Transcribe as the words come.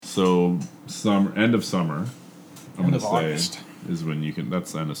So end of summer. I'm End going of to August. say is when you can.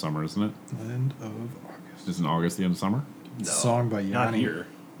 That's the end of summer, isn't it? End of August. Isn't August the end of summer? No, Song by not Yanni. here.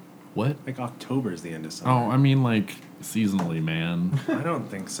 What? Like October's the end of summer. Oh, I mean like seasonally, man. I don't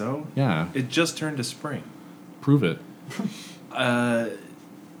think so. Yeah, It just turned to spring. prove it. I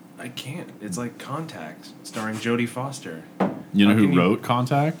can't. It's like Contact, starring Jodie Foster. You know How who can you- wrote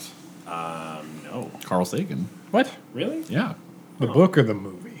Contact? No. Carl Sagan. What? Really? Yeah, The book or the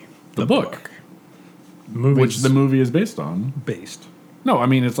movie? the book, Movie. which the movie is based on. based. No, I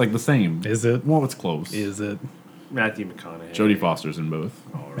mean it's like the same. Is it? Well, it's close. Is it? Matthew McConaughey. Jodie Foster's in both.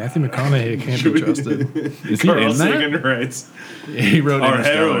 Matthew McConaughey can't be trusted. Is he Carl in that? Sagan writes, He wrote our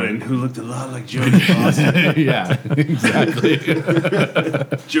Interstellar. heroine, who looked a lot like Jodie Foster. Yeah, exactly.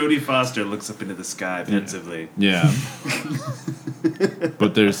 Jodie Foster looks up into the sky pensively. Yeah.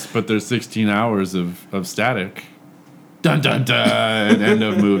 but there's 16 hours of static. Dun dun dun. End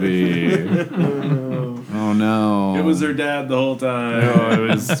of movie. Oh no. It was her dad the whole time. No, it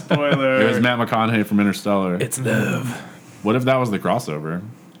was Spoiler. It was Matt McConaughey from Interstellar. It's love. What if that was the crossover?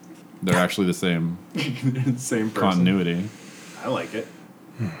 They're actually the same Same person. continuity. I like it.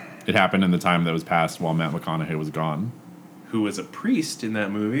 It happened in the time that was passed while Matt McConaughey was gone. Who was a priest in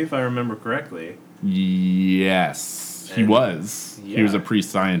that movie, if I remember correctly. Yes, he And- was. He was yeah. a priest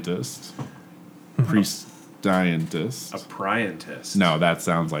scientist. Priest scientist. A priantist. No, that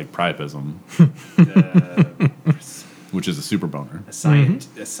sounds like priapism, which is a super boner. A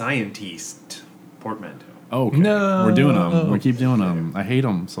scientist. Portmanteau. Oh, okay. No. We're doing them. We keep doing them. I hate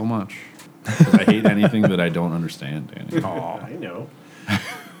them so much. 'Cause I hate anything that I don't understand, Danny. I know.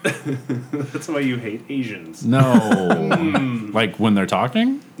 That's why you hate Asians. No. Like when they're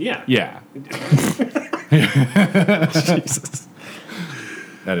talking? Yeah. Yeah. Jesus.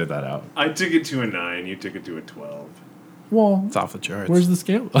 Edit that out. I took it to a 9. You took it to a 12. Well, It's off the charts. where's the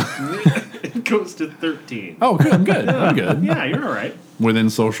scale? It goes to 13. Oh, good. I'm good. I'm good. Yeah, you're all right.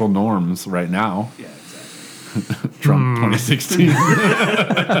 Within social norms right now. Yeah, exactly. Trump 2016.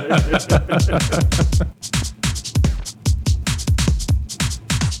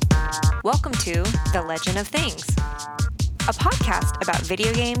 Welcome to The Legend of Things, a podcast about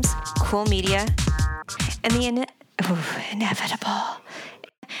video games, cool media, and the inevitable.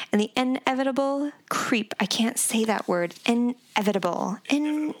 And the inevitable creep. I can't say that word. Inevitable.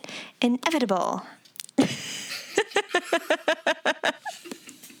 Inevitable. Inevitable.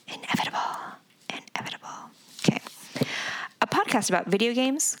 Okay. A podcast about video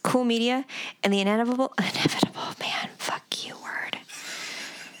games, cool media, and the inevitable. Man, fuck you, word.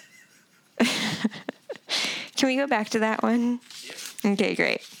 Can we go back to that one? Okay,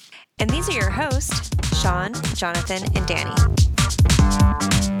 great. And these are your hosts, Sean, Jonathan, and Danny.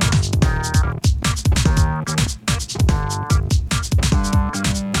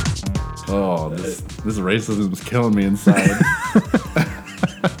 Oh, this racism is killing me inside.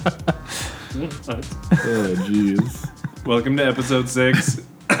 Oh, jeez. Welcome to episode 6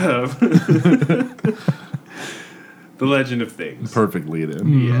 of The Legend of Things. Perfect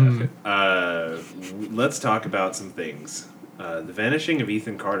lead-in. Yeah. Let's talk about some things. The vanishing of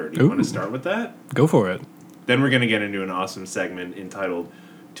Ethan Carter. Do you want to start with that? Go for it. Then we're going to get into an awesome segment entitled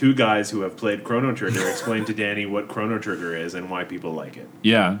Two Guys Who Have Played Chrono Trigger Explain to Danny what Chrono Trigger is and why people like it.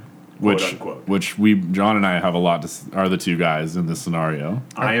 Yeah. Quote, unquote. Which John and I have a lot to, are the two guys in this scenario.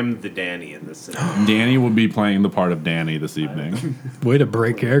 I am the Danny in this scenario. Danny will be playing the part of Danny this evening. Way to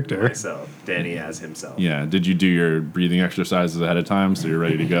break character. Myself. Danny as himself. Yeah. Did you do your breathing exercises ahead of time so you're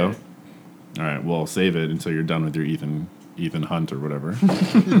ready to go? All right. Well, save it until you're done with your Ethan Hunt or whatever.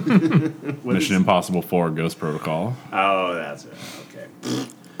 Mission Impossible 4 Ghost Protocol. Oh, that's right. Okay.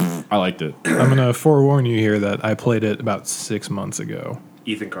 I liked it. I'm going to forewarn you here that I played it about 6 months ago.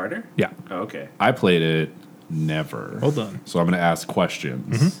 Ethan Carter? Yeah. Oh, okay. I played it never. Well done. So I'm going to ask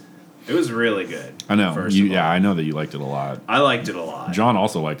questions. It was really good. I know. First of all. I know that you liked it a lot. I liked it a lot. John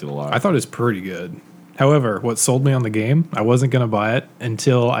also liked it a lot. I thought it was pretty good. However, what sold me on the game, I wasn't going to buy it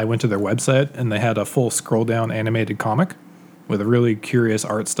until I went to their website and they had a full scroll down animated comic with a really curious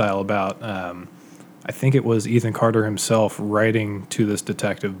art style about, I think it was Ethan Carter himself writing to this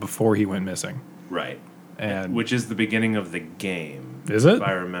detective before he went missing. Right. And Which is the beginning of the game. Is it? If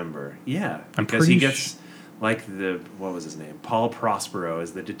I remember. Yeah. I'm Because he pretty gets, like, what was his name? Paul Prospero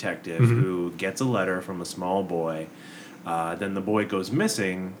is the detective who gets a letter from a small boy. Then the boy goes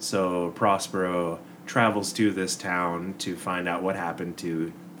missing, so Prospero travels to this town to find out what happened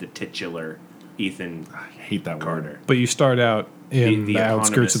to the titular Ethan I hate that Carter. word. But you start out in the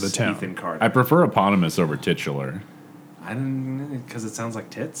outskirts of the eponymous town. Ethan Carter. I prefer eponymous over titular. I don't, because it sounds like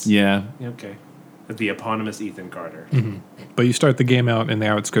tits? Yeah. Okay. The eponymous Ethan Carter. But you start the game out in the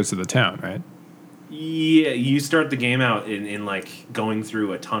outskirts of the town, right? Yeah, you start the game out in like going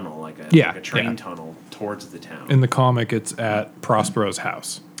through a tunnel, like a train tunnel towards the town. In the comic, it's at Prospero's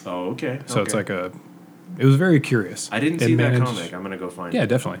house. Oh, okay. So it's like it was very curious. I didn't see that comic. I'm going to go find it. Yeah,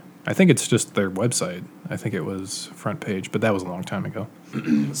 definitely. I think it's just their website. I think it was front page, but that was a long time ago.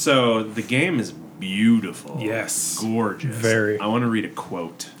 So the game is beautiful. Yes. Gorgeous. Very. I want to read a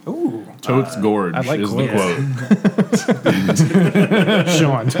quote. Ooh. Totes Gorge I like is the quote.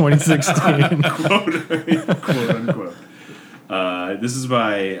 Sean, 2016. Quote unquote. This is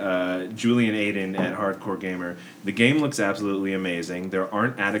by Julian Aiden at Hardcore Gamer. The game looks absolutely amazing. There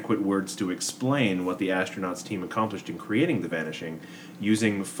aren't adequate words to explain what the astronauts team accomplished in creating the Vanishing.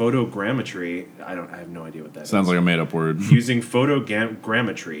 Using photogrammetry, I have no idea what that Sounds is. like a made-up word. Using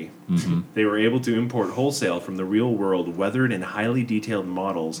photogrammetry, they were able to import wholesale from the real world weathered and highly detailed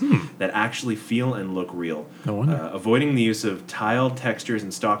models that actually feel and look real. No wonder. Avoiding the use of tiled textures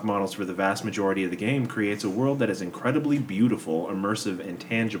and stock models for the vast majority of the game creates a world that is incredibly beautiful, immersive, and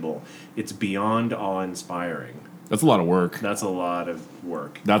tangible. It's beyond awe-inspiring. That's a lot of work. That's a lot of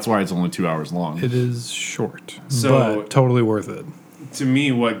work. That's why it's only 2 hours long. It is short, So- but totally worth it. To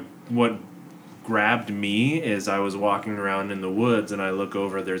me, what grabbed me is I was walking around in the woods and I look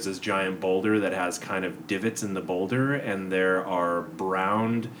over, there's this giant boulder that has kind of divots in the boulder, and there are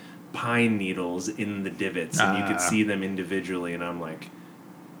browned pine needles in the divots, and you could see them individually, and I'm like,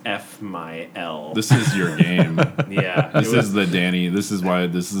 F my L. This is your game. Yeah. This is the Danny. This is why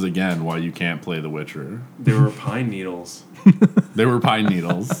you can't play The Witcher. There were pine needles. There were pine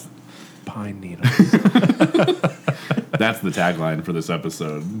needles. Pine needles. That's the tagline for this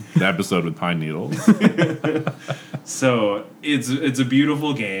episode. The episode with pine needles. So it's a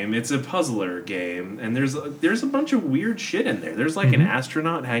beautiful game. It's a puzzler game, and there's a bunch of weird shit in there. There's like an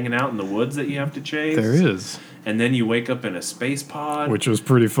astronaut hanging out in the woods that you have to chase. There is, And then you wake up in a space pod. which was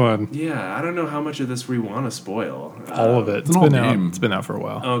pretty fun. Yeah, I don't know how much of this we want to spoil. All of it. It's an old been out. game. It's been out for a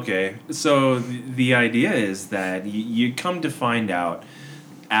while. Okay, so the idea is that you come to find out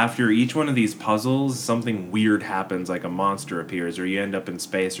after each one of these puzzles, something weird happens, like a monster appears, or you end up in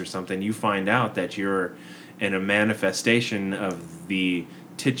space or something. You find out that you're in a manifestation of the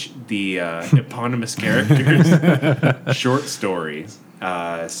eponymous character's short stories.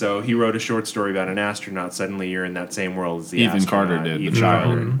 So he wrote a short story about an astronaut. Suddenly you're in that same world as the Ethan astronaut. Carter did, the Ethan child.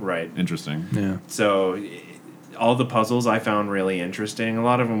 Carter, right. Interesting. Yeah. So all the puzzles I found really interesting. A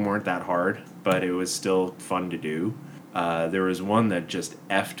lot of them weren't that hard, but it was still fun to do. There was one that just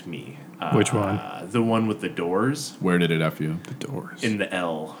effed me. Which one? The one with the doors Where did it F you? The doors. in the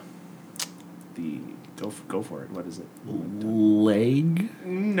L. Go for it. What is it? Leg?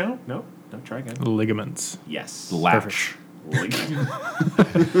 No. Try again. Ligaments. Yes. Latch.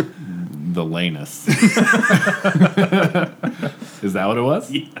 The lanus. Is that what it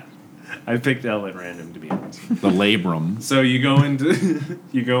was? Yeah. I picked L at random, to be honest. The labrum. So you go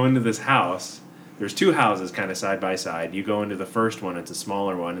into this house. There's two houses kind of side by side. You go into the first one, it's a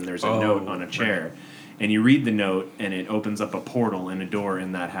smaller one, and there's a note on a chair. Right. And you read the note, and it opens up a portal and a door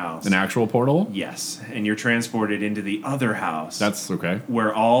in that house. An actual portal? Yes. And you're transported into the other house. That's okay.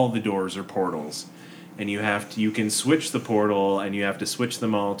 Where all the doors are portals. And you can switch the portal, and you have to switch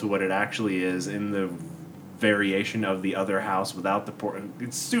them all to what it actually is in the variation of the other house without the portal.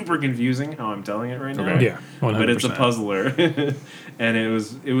 It's super confusing how I'm telling it right now. Yeah, 100%. But it's a puzzler. And it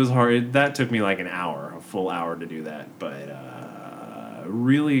was hard. That took me like a full hour to do that. But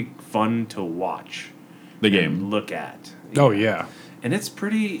really fun to watch. The game. And look at. Oh, yeah. And it's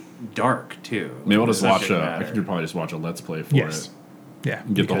pretty dark, too. Maybe I'll just watch I I could probably just watch a Let's Play for Yes. it. Yeah.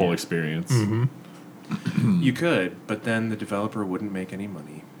 Get the whole experience. You could, but then the developer wouldn't make any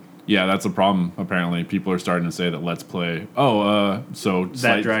money. Yeah, that's a problem. Apparently, people are starting to say that Let's Play. So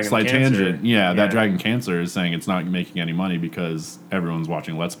That Dragon slight Cancer. tangent. Yeah, Yeah. that Dragon Cancer is saying it's not making any money because everyone's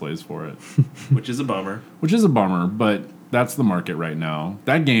watching Let's Plays for it, Which is a bummer. which is a bummer. But that's the market right now.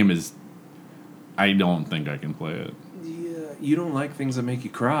 That game is. I don't think I can play it. Yeah, you don't like things that make you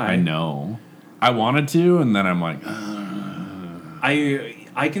cry. I know. I wanted to, and then I'm like,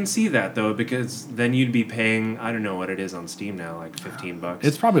 I can see that though, because then you'd be paying, I don't know what it is on Steam now, like $15.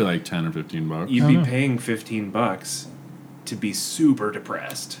 it's probably like $10 or $15. You'd be paying $15 to be super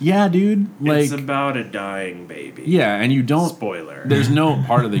depressed. Yeah, dude. Like, It's about a dying baby. yeah, and you don't. Spoiler. There's no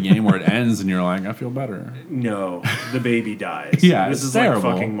part of the game where it ends and you're like, I feel better. No, the baby dies. Yeah, this it's is terrible.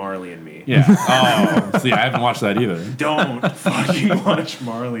 like fucking Marley and Me. Yeah. Oh, see, I haven't watched that either. Don't fucking watch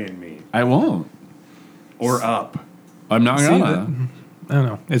Marley and Me I won't. or Up. I'm not See, gonna. I don't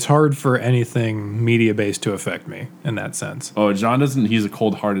know. It's hard for anything media based to affect me in that sense. Oh, John doesn't. He's a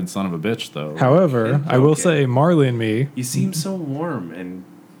cold-hearted son of a bitch, though. However, I will say Marley and me You seem so warm and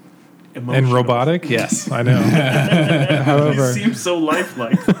emotional. and robotic. Yes, I know. However, You seem so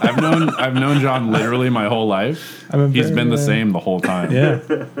lifelike. I've known John literally my whole life. He's been the same the whole time.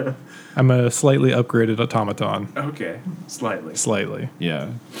 yeah, I'm a slightly upgraded automaton. Okay, slightly. Slightly. Yeah.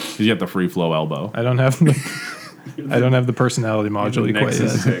 He's got the free flow elbow. I don't have the personality module quite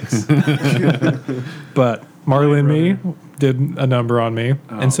Nexus yet. 6. But Marley and me did a number on me,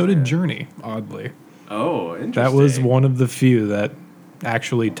 and so did Journey. Oddly, Oh, interesting. that was one of the few that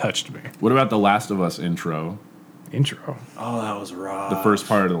actually touched me. What about the Last of Us intro? Intro. Oh, that was rough. The first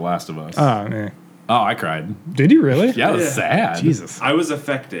part of the Last of Us. Oh, I cried. did you really? Yeah, it was Yeah. sad. Jesus. I was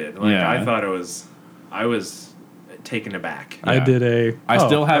affected. Like Yeah. I thought I was taken aback. I did a. I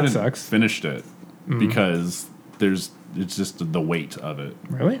still that haven't sucks. finished it because it's just the weight of it.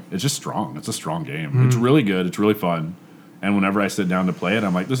 Really? It's just strong. It's a strong game. It's really good. It's really fun. And whenever I sit down to play it,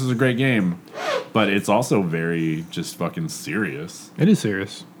 I'm like, this is a great game. But it's also very just fucking serious. It is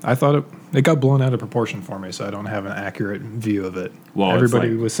serious. I thought it got blown out of proportion for me, so I don't have an accurate view of it. Well, it's everybody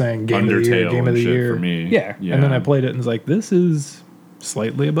like was saying game of the year, Undertale game of and the shit year for me. Yeah. Yeah. And then I played it and was like, this is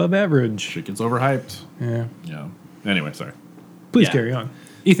slightly above average. Shit gets overhyped. Yeah. Yeah. Anyway, sorry. Please Yeah. carry on.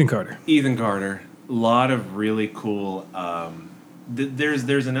 Ethan Carter. Ethan Carter. A lot of really cool.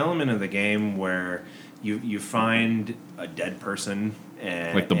 There's an element of the game where you find a dead person.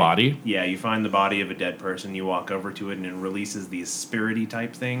 Like the body? Yeah, you find the body of a dead person. You walk over to it, and it releases these spirity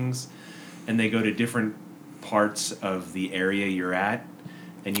type things, and they go to different parts of the area you're at,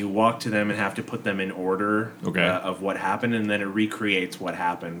 and you walk to them and have to put them in order of what happened, and then it recreates what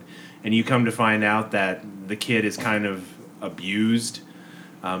happened. And you come to find out that the kid is kind of abused.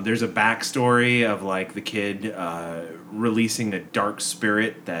 There's a backstory of like the kid releasing a dark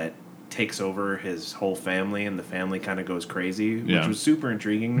spirit that takes over his whole family, and the family kind of goes crazy, which was super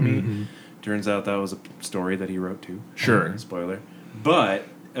intriguing to me. Turns out that was a story that he wrote too. Sure. Spoiler. But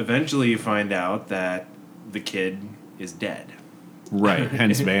eventually you find out that the kid is dead. Right.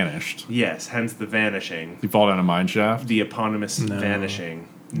 Hence vanished. Yes, hence the vanishing. You fall down a mine shaft? The eponymous vanishing.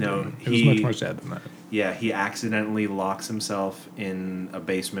 No, It was much more sad than that. Yeah, he accidentally locks himself in a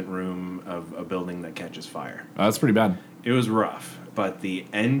basement room of a building that catches fire. Oh, that's pretty bad. It was rough, but the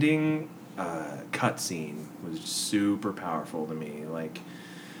ending cutscene was super powerful to me. Like,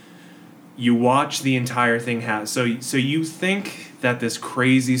 you watch the entire thing happen. So you think that this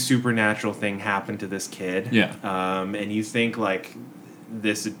crazy supernatural thing happened to this kid. Yeah. And you think, like,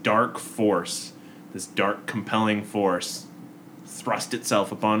 this dark force, this dark, compelling force thrust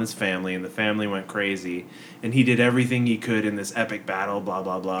itself upon his family, and the family went crazy, and he did everything he could in this epic battle, blah,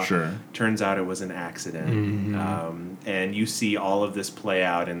 blah, blah. Sure. Turns out it was an accident. And you see all of this play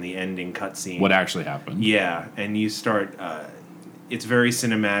out in the ending cutscene. What actually happened? Yeah, and you start... it's very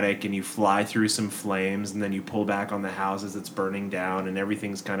cinematic, and you fly through some flames, and then you pull back on the house as it's burning down, and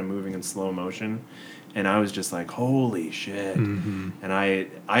everything's kind of moving in slow motion. And I was just like, holy shit. And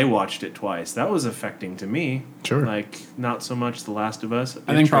I watched it twice. That was affecting to me. Sure. Like, not so much The Last of Us.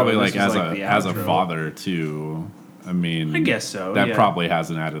 I think probably This like was as a outro. father too. I mean, I guess so, That yeah. probably has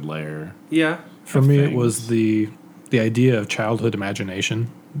an added layer. Yeah. For me, it things. was the idea of childhood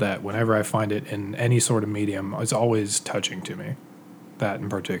imagination that whenever I find it in any sort of medium, it's always touching to me. That in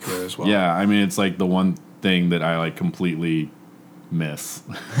particular as well. Yeah, I mean, it's like the one thing that I like completely miss.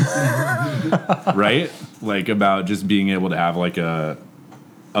 Right? Like about just being able to have like a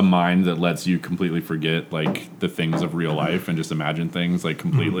mind that lets you completely forget like the things of real life and just imagine things like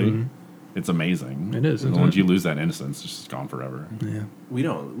completely. It's amazing. It is, And isn't once it? you lose that innocence, it's just gone forever. Yeah. We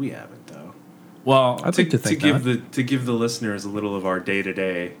haven't, though. Well, I'd like to think to give the listeners a little of our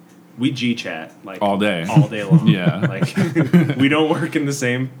day-to-day, we G-chat like all day. all day long. Yeah. Like, we don't work in the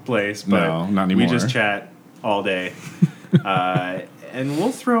same place, but No, not we anymore. just chat all day. And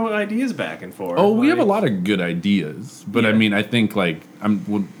we'll throw ideas back and forth. Oh, we have a like- lot of good ideas, but I Yeah. mean, I think like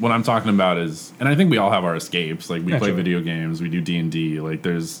what I'm talking about is, and I think we all have our escapes. Like we play Naturally. video games, we do D&D. Like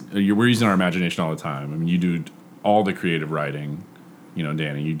we're using our imagination all the time. I mean, you do all the creative writing. You know,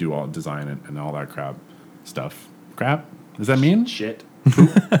 Danny, you do all design and all that crap stuff. Crap? Does that mean shit.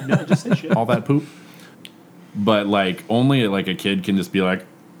 No, just say shit. all that poop? But like, only like a kid can just be like,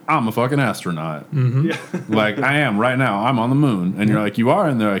 I'm a fucking astronaut. Yeah. Like I am right now. I'm on the moon, and you're like, you are,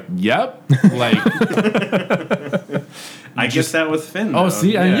 and they're like, yep. Like. I get that with Finn. Oh, though.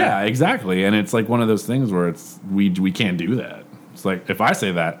 see, yeah, exactly. And it's like one of those things where it's we can't do that. It's like if I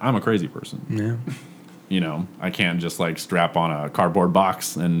say that, I'm a crazy person. Yeah. You know, I can't just like strap on a cardboard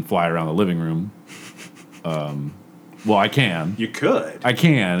box and fly around the living room. Well, I can. You could. I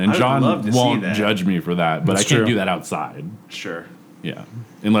can, and I would John love to see won't that. judge me for that, but That's I can't true. do that outside. Sure. Yeah.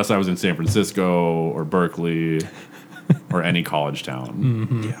 Unless I was in San Francisco or Berkeley or any college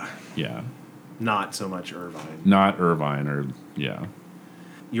town. Yeah. Yeah. Not so much Irvine. Not Irvine or, yeah.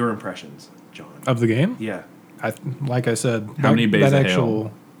 Your impressions, John. Of the game? Yeah. Like I said, How many bays that of hail?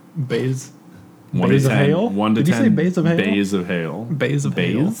 actual bays. 1 Bays to of 10. hail? 1 to Did you 10. say bays of hail? Bays of hail. Bays of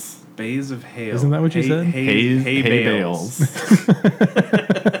hail? Bays? Bays of hail. Isn't that what you said? Hay bales.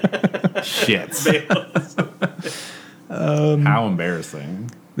 Shit. Bales. How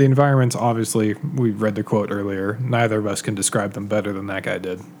embarrassing. The environments, obviously, we read the quote earlier. Neither of us can describe them better than that guy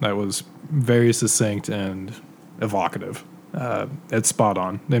did. That was very succinct and evocative. It's spot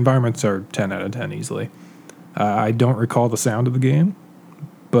on. The environments are 10 out of 10 easily. I don't recall the sound of the game,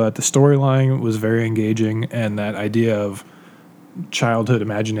 but the storyline was very engaging, and that idea of childhood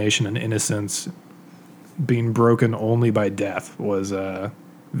imagination and innocence being broken only by death was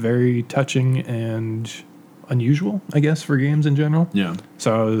very touching and unusual, I guess, for games in general. Yeah.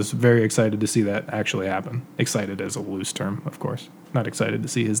 So I was very excited to see that actually happen. Excited is a loose term, of course. Not excited to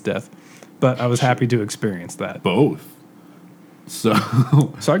see his death, but I was happy to experience that. Both. So,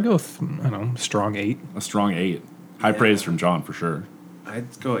 So I'd go with, I don't know, strong 8. a strong 8. High praise from John for sure.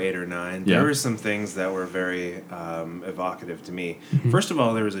 I'd go 8 or 9. Yeah. There were some things that were very evocative to me. First of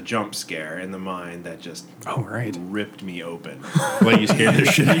all, there was a jump scare in the mine that just Oh, right. ripped me open. Like you scared the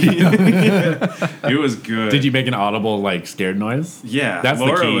shit out of you. It was good. Did you make an audible, like, scared noise? Yeah. That's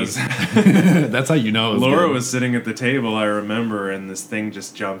Laura the key. was That's how you know it was Laura good. was sitting at the table, I remember, and this thing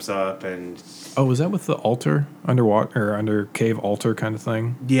just jumps up and Oh, was that with the altar, underwater or under cave altar kind of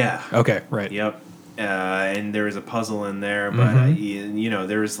thing? yeah. Okay, right. Yep. And there was a puzzle in there, but you know,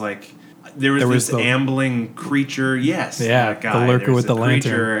 there was There was this the- ambling creature. Yes, Yeah, that guy. the lurker There's with a the lantern.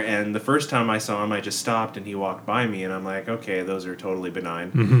 creature, and the first time I saw him, I just stopped, and he walked by me, and I'm like, okay, those are totally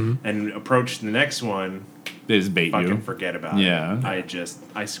benign. And approached the next one. They just bait Fucking you. forget about Yeah. it.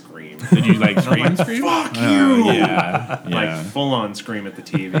 I screamed. Did you, like, scream? Fuck Oh, you! yeah. Like Yeah. full on scream at the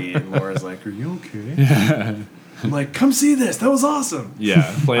TV, and Laura's like, "Are you okay?" I'm like, "Come see this. That was awesome."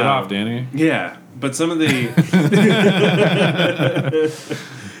 Yeah. Play it off, Danny. Yeah, but some of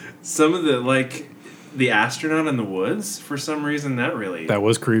the like the astronaut in the woods, for some reason that really That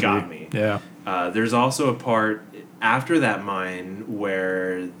was creepy. got me. Yeah. There's also a part after that mine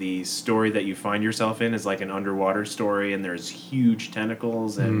where the story that you find yourself in is like an underwater story, and there's huge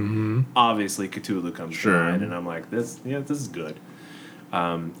tentacles, and obviously Cthulhu comes to Sure. mind, and I'm like, this is good.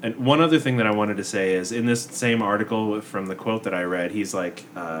 And one other thing that I wanted to say is in this same article from the quote that I read, he's like,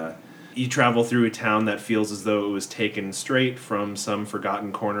 you travel through a town that feels as though it was taken straight from some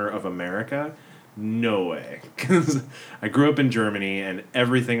forgotten corner of America. No way. Because I grew up in Germany, and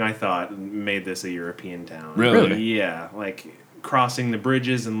everything I thought made this a European town. Really? Yeah. Like crossing the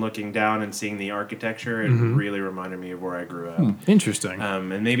bridges and looking down and seeing the architecture, it really reminded me of where I grew up. Interesting.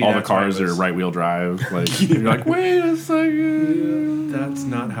 And maybe All the that's why it cars are was- right wheel drive. Like, you're like, wait a second. That's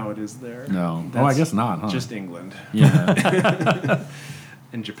not how it is there. No. That's I guess not, huh? Just England yeah.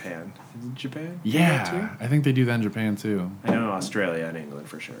 and Japan. Is it Japan? Do that Yeah. too? I think they do that in Japan, too. I know Australia and England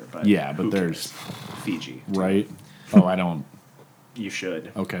for sure, but Yeah, but who there's- cares? Fiji. Right? Oh, I don't. You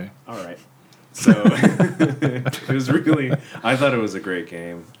should. Okay. All right. So it was really. I thought it was a great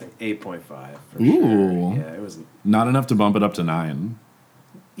game. 8.5 for Ooh. sure. Yeah, it was. Not enough to bump it up to 9.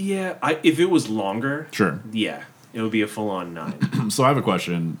 Yeah, if it was longer, Sure. yeah, it would be a full-on 9. So I have a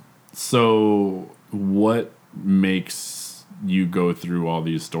question. So what makes you go through all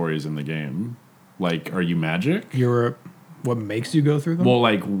these stories in the game? Like, are you magic? What makes you go through them? Well,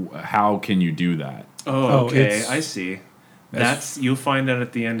 like, how can you do that? Oh, okay, it's- I see. That's you'll find out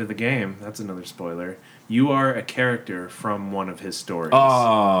at the end of the game. That's another spoiler. You are a character from one of his stories.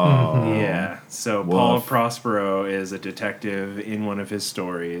 Oh. Yeah. So Paul Woof. Prospero is a detective in one of his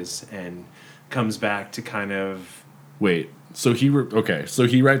stories and comes back to kind of Wait. So he so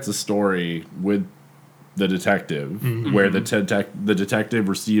he writes a story with the detective where the detective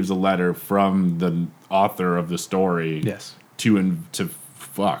receives a letter from the author of the story yes. to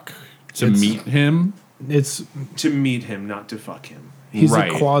It's- meet him. It's to meet him, not to fuck him. he's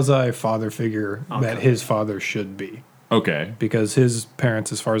Right. a quasi father figure that Okay. his father should be, Okay. because his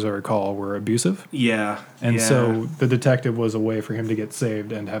parents, as far as I recall, were abusive. Yeah. And yeah. so the detective was a way for him to get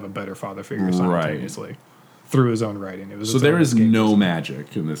saved and have a better father figure Right. simultaneously through his own writing. It was So its there own is escapism. no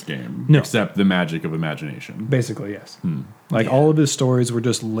magic in this game No. except the magic of imagination. Basically, yes. Like all of his stories were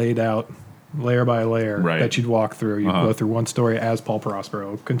just laid out layer by layer Right. that you'd walk through. You'd Uh-huh. go through one story as Paul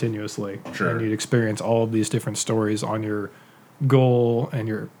Prospero continuously. Sure. And you'd experience all of these different stories on your goal and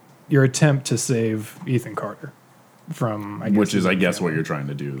your attempt to save Ethan Carter. from, I guess, Which is, his I own guess, what family. you're trying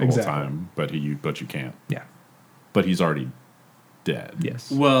to do the Exactly. whole time, but you can't. Yeah. But he's already dead.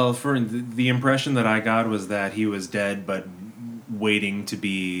 Yes. Well, for the impression that I got was that he was dead, but waiting to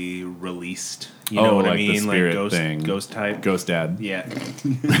be released. You know what I like the mean? spirit Like thing. ghost type. Ghost dad. Yeah.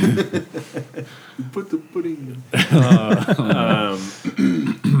 Put the pudding.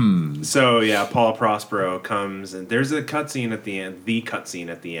 So yeah, Paul Prospero comes and there's a cutscene at the end. The cutscene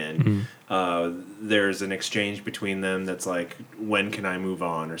at the end. There's an exchange between them that's like, "When can I move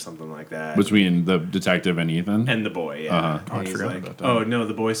on?" or something like that. Between the detective and Ethan. And the boy, yeah. Uh-huh. And I he's forgot like, about that. "Oh no!"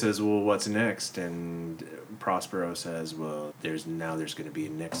 The boy says, "Well, what's next?" And Prospero says, "Well, there's going to be a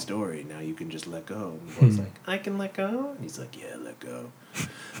next story. Now you can just let go." And the boy's like, "I can let go." And he's like, "Yeah, let go."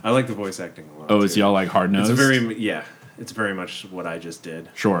 I like the voice acting a lot. Oh, is too. y'all like hard nosed? It's very much what I just did,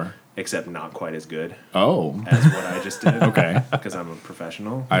 Sure. except not quite as good Oh. as what I just did. Okay. Because I'm a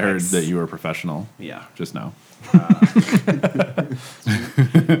professional. I heard Yes. that you were a professional Yeah, just now.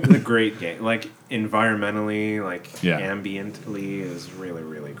 it's a great game. Like environmentally, like Yeah. ambiently, is really,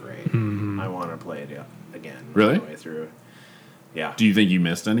 really great. I want to play it again. Really? All the way through. Yeah. Do you think you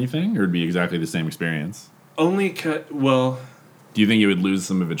missed anything, or it'd be exactly the same experience? Well, Do you think it would lose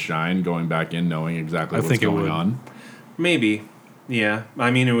some of its shine going back in, knowing exactly I what's think it going would. on? maybe. Yeah.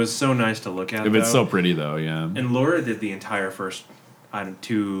 I mean, it was so nice to look at. If it's though. so pretty, though, yeah. And Laura did the entire first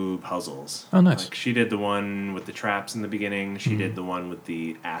 2 puzzles. Oh, nice. Like, she did the one with the traps in the beginning. She did the one with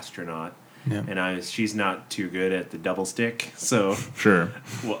the astronaut. Yeah. And she's not too good at the double stick, so Sure.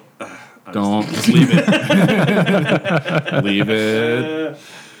 well, Don't just leave it. Leave it.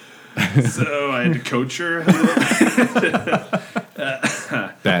 so I had to coach her.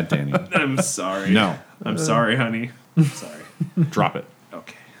 Bad, Danny. I'm sorry. No. I'm sorry, honey. I'm sorry. Drop it.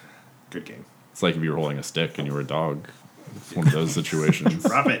 Okay. Good game. It's like if you were holding a stick and you were a dog. It's one of those situations.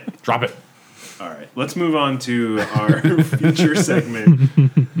 Drop it. Drop it. All right. Let's move on to our feature segment.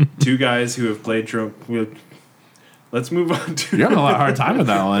 2 guys who have played Let's move on to You're having a lot of hard time with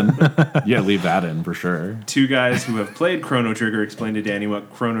that one. You gotta leave that in for sure. 2 guys who have played Chrono Trigger explain to Danny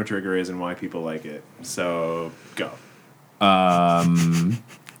what Chrono Trigger is and why people like it. So, go.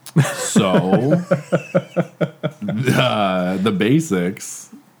 So, the basics.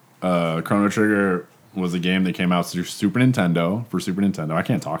 Chrono Trigger was a game that came out through Super Nintendo. I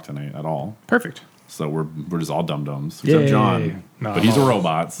can't talk tonight at all. Perfect. So we're just all dum-dums. Except Yay. John. No, but he's a I'm all-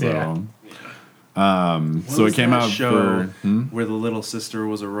 robot, so... Yeah. So it came out show for... where the little sister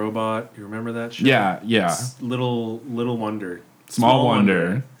was a robot. You remember that show? Yeah. Little Wonder. Small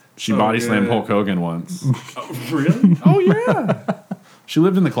Wonder. She So body slammed good. Hulk Hogan once. Oh, really? Oh, yeah. She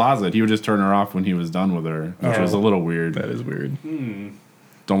lived in the closet. He would just turn her off when he was done with her, which Oh. was a little weird. That is weird.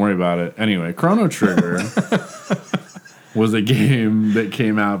 Don't worry about it. Anyway, Chrono Trigger was a game that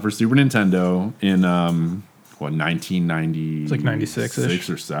came out for Super Nintendo in 1990? It's like 96-ish. 6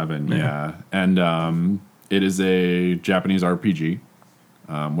 or 7, Yeah. yeah. And it is a Japanese RPG,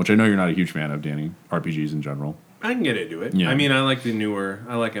 which I know you're not a huge fan of, Danny. RPGs in general. I can get into it. Yeah. I mean, I like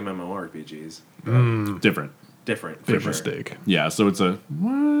MMORPGs. Different. Different. Big For sure. mistake. Yeah, so it's a...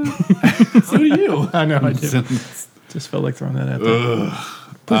 What? So do you. I know, I do. Just felt like throwing that out there.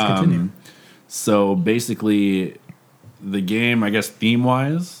 Please continue. So basically, the game, I guess,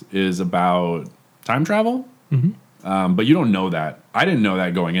 theme-wise, is about time travel. But you don't know that. I didn't know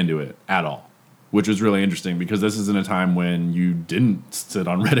that going into it at all, which was really interesting because this is in a time when you didn't sit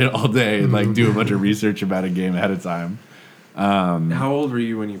on Reddit all day and like do a bunch of research about a game ahead of time. How old were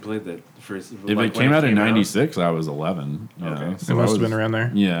you when you played that first? If it came out in '96, I was 11. Yeah, Okay. so It I must was- have been around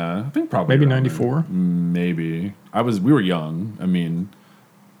there. Yeah, I think probably Maybe around 94? there. Maybe we were young. I mean,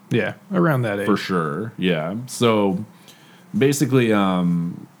 Yeah, around that age. for sure. Yeah. So basically,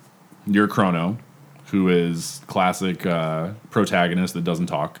 you're Chrono, who is classic protagonist that doesn't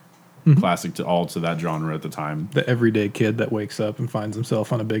talk. Classic to that genre at the time. The everyday kid that wakes up and finds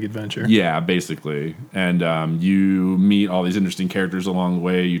himself on a big adventure. Yeah, basically. And you meet all these interesting characters along the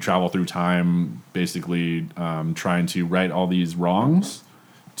way. You travel through time, basically trying to right all these wrongs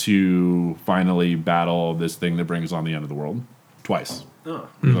to finally battle this thing that brings on the end of the world twice. Oh.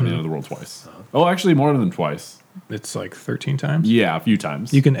 Brings on the end of the world twice. Oh, actually, more than twice. It's like 13 times. Yeah, a few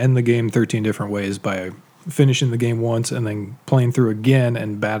times. You can end the game 13 different ways by finishing the game once and then playing through again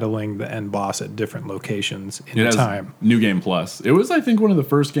and battling the end boss at different locations in It has time. New Game Plus. It was, I think, one of the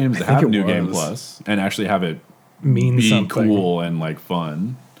first games to think have it New Game was. Plus and actually have it Mean be something. cool and like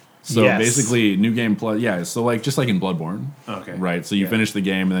fun. So Yes. basically, New Game Plus, yeah. So like just like in Bloodborne, Okay. right? So you Yeah. finish the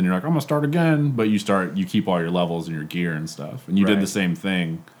game and then you're like, I'm gonna start again, but you keep all your levels and your gear and stuff, and you did Right. the same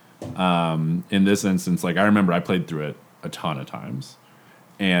thing. In this instance, like I remember I played through it a ton of times,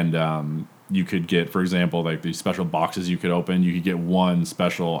 and you could get, for example, like these special boxes you could open. You could get one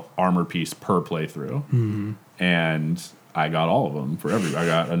special armor piece per playthrough, and I got all of them for I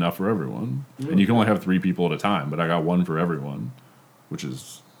got enough for everyone, and you can only have 3 people at a time, but I got one for everyone, which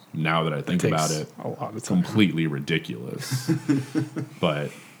is, now that I think about it, a lot of time. completely ridiculous.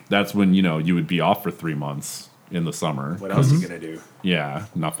 But that's when you would be off for 3 months in the summer. What else are you gonna do? Yeah,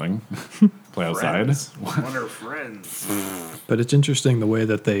 nothing. Play outside. Friends. What are friends? But it's interesting the way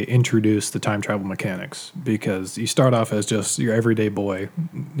that they introduce the time travel mechanics, because you start off as just your everyday boy.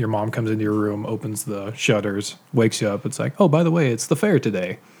 Your mom comes into your room, opens the shutters, wakes you up. It's like, oh, by the way, it's the fair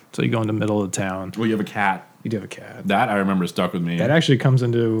today. So you go into the middle of town. Well, you have a cat. You do have a cat. That I remember stuck with me. That actually comes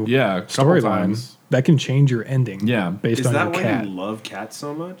into a couple storyline. times. That can change your ending. Yeah. Based Is on that your why cat. you love cats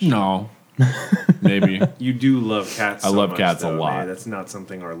so much? No. Maybe. You do love cats. I so love much, cats a though, lot. man. That's not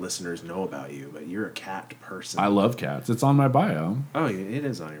something our listeners know about you, but you're a cat person. I love cats. It's on my bio. Oh, it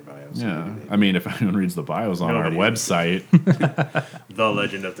is on your bio. So Yeah. maybe I mean, if anyone reads the bios on Nobody our does. website.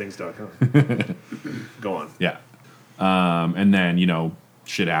 thelegendofthings.com. Go on. Yeah. And then,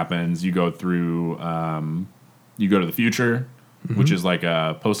 shit happens. You go through, you go to the future, which is like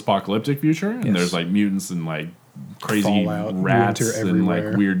a post-apocalyptic future. And Yes. there's like mutants and like crazy Fallout, rats winter and like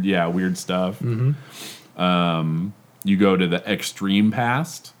everywhere. weird stuff. You go to the extreme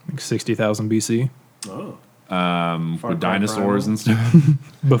past Like 60,000 BC. Oh. with Cry dinosaurs Primal. and stuff.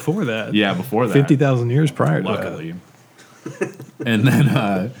 Before that. Yeah, before that. 50,000 years prior to Luckily. And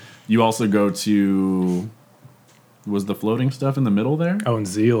then you also go to, was the floating stuff in the middle there? that. Oh, and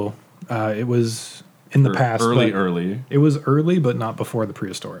Zeal. It was in the past. Early. but It was early, but not before the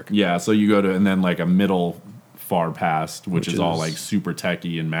prehistoric. Yeah, so you go to, and then like a middle far past, which is all is- like super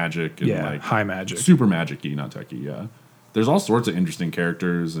techy and magic and Yeah, like high magic. super magic-y, not techy, yeah. There's all sorts of interesting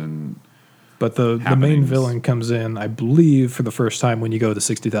characters and But the main happenings. villain comes in, I believe, for the first time when you go to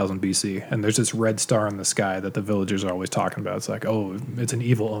 60,000 BC. And there's this red star in the sky that the villagers are always talking about. It's like, oh, it's an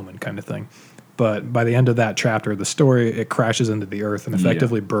evil omen kind of thing. But by the end of that chapter, the story, it crashes into the earth and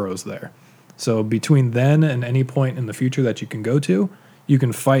effectively burrows there. So between then and any point in the future that you can go to, you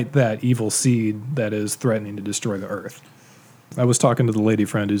can fight that evil seed that is threatening to destroy the earth. I was talking to the lady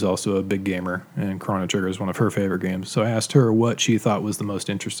friend who's also a big gamer, and Chrono Trigger is one of her favorite games. So I asked her what she thought was the most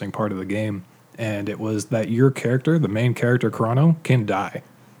interesting part of the game, and it was that your character, the main character Chrono, can die,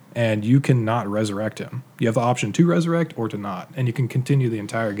 and you cannot resurrect him. You have the option to resurrect or to not, and you can continue the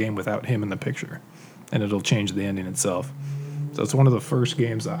entire game without him in the picture, and it'll change the ending itself. So it's one of the first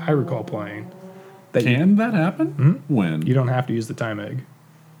games that I recall playing. That can that happen? When? you don't have to use the time egg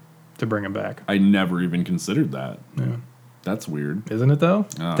to bring him back. I never even considered that. Yeah. That's weird. Isn't it though?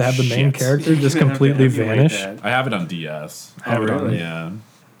 Oh, to have the main shit. character just You're gonna have to completely emulate vanish. that. I have it on DS. Have it on really? Yeah.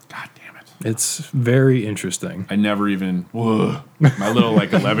 God damn it. It's very interesting. I never even, whoa. My little like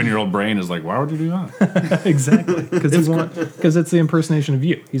 11-year-old brain is like, why would you do that? Exactly, because it's the impersonation of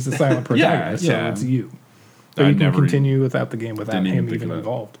you. He's the silent protagonist, yeah. so it's you. So I you can never continue without the game without didn't even him think even of that.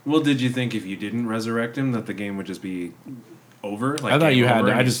 involved. Well, did you think if you didn't resurrect him that the game would just be over? Like I thought game you had over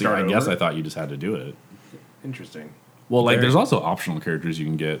to, and I you just, start I guess over? I thought you just had to do it. Interesting. Well, like, Very- there's also optional characters you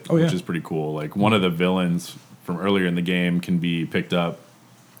can get, Oh, which yeah. is pretty cool. Like, one of the villains from earlier in the game can be picked up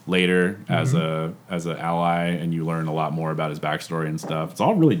later as Mm-hmm. as an ally, and you learn a lot more about his backstory and stuff. It's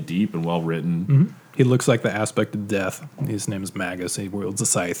all really deep and well written. He looks like the aspect of death. His name is Magus. He wields a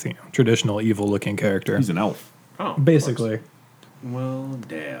scythe. Traditional evil-looking character. He's an elf. Oh, of Basically, course. Well,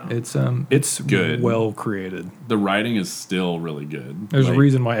 damn. it's good. well created. The writing is still really good. There's Like, a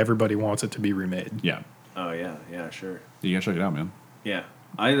reason why everybody wants it to be remade. Yeah, Oh yeah, sure. you gotta check it out, man. Yeah,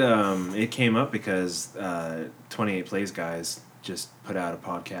 it came up because 28 Plays guys just put out a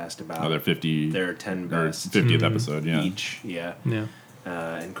podcast about Their 50 their 10 or best 50th episode. Yeah, each. Yeah. Yeah,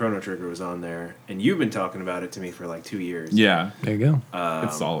 And Chrono Trigger was on there, and you've been talking about it to me for like 2 years. yeah, there you go.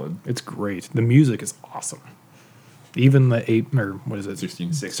 it's solid. It's great. The music is awesome. Even the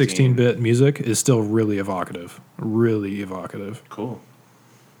 16-bit music is still really evocative. Really evocative. Cool.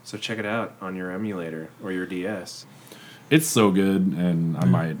 So check it out on your emulator or your DS. It's so good, and I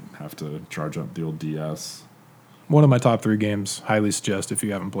might have to charge up the old DS. One of my top 3 games. Highly suggest if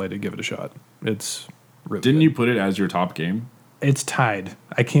you haven't played it, give it a shot. It's really Didn't good. you put it as your top game? It's tied.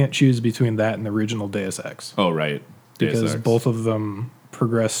 I can't choose between that and the original Deus Ex. Oh, right. Deus Because Ex. both of them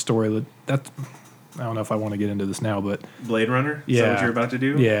progress story. That's, I don't know if I want to get into this now, but Blade Runner? Is that Yeah. what you're about to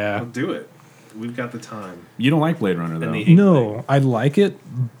do? Yeah. Well, do it. We've got the time. You don't like Blade Runner, though. And the- no, I like it,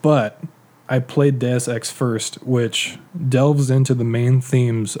 but I played Deus Ex first, which delves into the main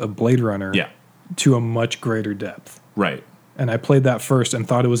themes of Blade Runner Yeah, to a much greater depth. right. And I played that first and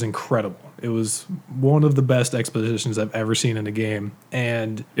thought it was incredible. It was one of the best expositions I've ever seen in a game,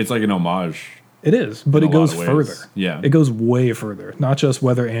 and It's like an homage. it is, but In it a lot goes of ways. further. Yeah. It goes way further. Not just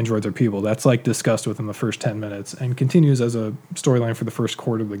whether androids are people. That's like discussed within the first 10 minutes and continues as a storyline for the first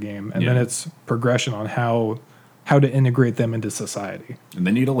quarter of the game. And then Yeah. it's progression on how to integrate them into society. And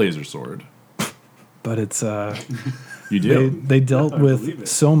they need a laser sword. But it's You do. they dealt believe with it.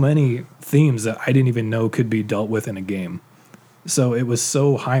 so many themes that I didn't even know could be dealt with in a game. So it was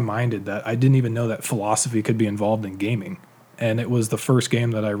so high-minded that I didn't even know that philosophy could be involved in gaming. And it was the first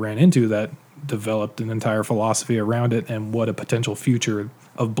game that I ran into that developed an entire philosophy around it and what a potential future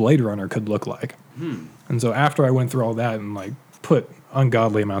of Blade Runner could look like. And so after I went through all that and like put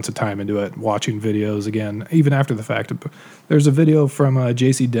ungodly amounts of time into it, watching videos again, even after the fact, there's a video from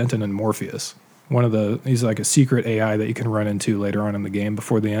JC Denton and Morpheus. He's like a secret AI that you can run into later on in the game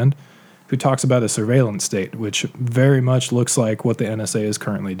before the end, who talks about a surveillance state, which very much looks like what the NSA is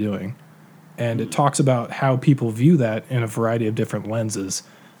currently doing. And it talks about how people view that in a variety of different lenses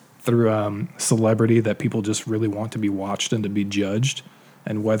through celebrity, that people just really want to be watched and to be judged,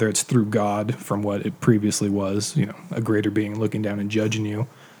 and whether it's through God from what it previously was, a greater being looking down and judging you,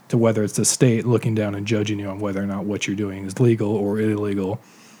 to whether it's the state looking down and judging you on whether or not what you're doing is legal or illegal.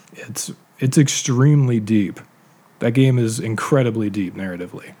 It's extremely deep. That game is incredibly deep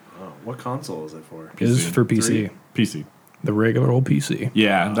narratively. Oh, what console is it for? It is for PC. PC. The regular old PC.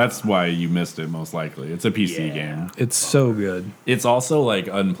 Yeah, that's why you missed it most likely. It's a PC Yeah. game. It's so good. It's also like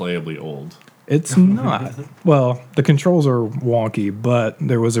unplayably old. It's not. Well, the controls are wonky, but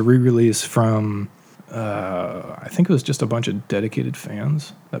there was a re-release from, I think it was just a bunch of dedicated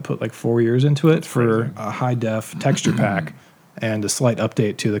fans that put like 4 years into it for a high-def texture pack and a slight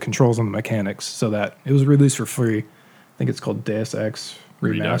update to the controls and the mechanics, so that it was released for free. I think it's called Deus Ex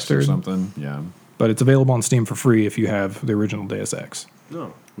Redux or Remastered, something. Yeah. but it's available on Steam for free if you have the original Deus Ex.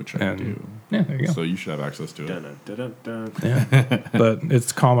 No. Which I And do. yeah, there you go. So you should have access to it. Dun, dun, dun, dun. Yeah. But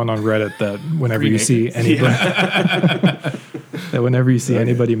it's common on Reddit that whenever you see anybody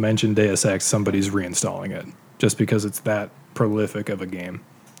anybody mention Deus Ex, somebody's reinstalling it just because it's that prolific of a game.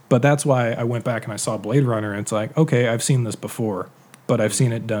 But that's why I went back and I saw Blade Runner, and it's like, okay, I've seen this before, but I've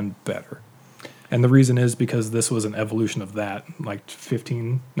seen it done better. And the reason is because this was an evolution of that, like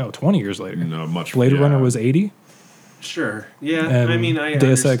 20 years later. No, much. Blade yeah. Runner was 80, Sure. Yeah. and I mean, I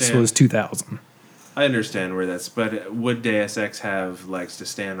Deus Ex understand. was 2000. I understand where that's, but would Deus Ex have legs to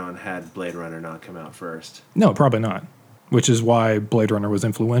stand on had Blade Runner not come out first? No, probably not. Which is why Blade Runner was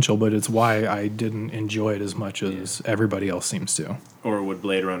influential, but it's why I didn't enjoy it as much as everybody else seems to. Or would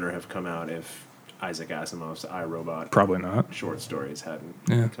Blade Runner have come out if Isaac Asimov's iRobot Probably not. short stories hadn't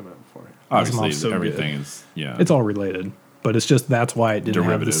Yeah. come out before? Obviously, Asimov's so everything good. is. Yeah. It's all related, but it's just that's why it didn't have the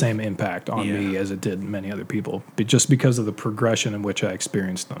Derivative. same impact on me Yeah. as it did many other people, but just because of the progression in which I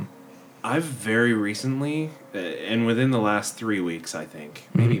experienced them. I've very recently, and within the last 3 weeks, I think,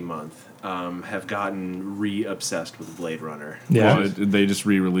 maybe month, have gotten re-obsessed with Blade Runner. Yeah. Well, they just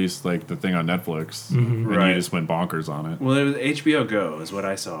re-released like the thing on Netflix, and Right. you just went bonkers on it. Well, it was HBO Go is what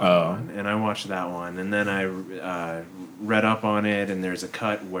I saw it Oh. on, and I watched that one, and then I read up on it, and there's a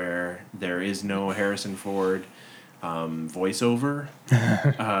cut where there is no Harrison Ford voiceover,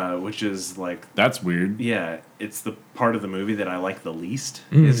 which is like, That's weird. yeah, it's the part of the movie that I like the least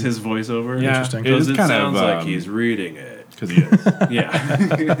is his voiceover. Yeah, Interesting. because it's it kind of, sounds like he's reading it. because he is.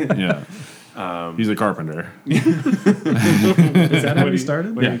 Yeah, Yeah. He's a carpenter. Is that how What you do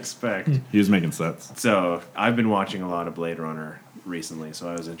started? What do you expect? He was making sets. So I've been watching a lot of Blade Runner recently, so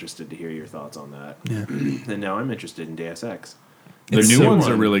I was interested to hear your thoughts on that. Yeah. And now I'm interested in Deus Ex. The It's new so ones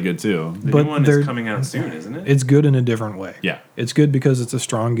one. are really good too. The But new one they're- is coming out soon, isn't it? It's good in a different way. Yeah. It's good because it's a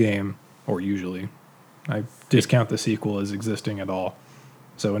strong game, or usually. I discount the sequel as existing at all.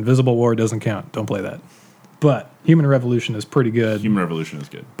 So Invisible War doesn't count. Don't play that. But Human Revolution is pretty good. Human Revolution is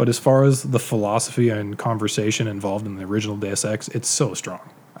good. But as far as the philosophy and conversation involved in the original Deus Ex, it's so strong.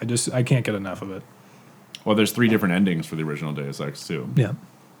 I can't get enough of it. Well, there's 3 different endings for the original Deus Ex too, Yeah.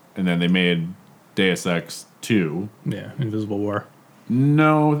 and then they made Deus Ex 2. Yeah. Invisible War.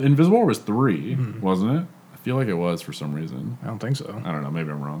 No, Invisible War was 3, wasn't it? I feel like it was for some reason. I don't think so. I don't know. Maybe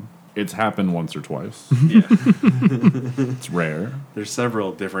I'm wrong. It's happened once or twice. Yeah. It's rare. There's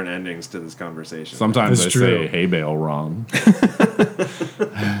several different endings to this conversation. Sometimes That's I say true. "Hey Bale" wrong.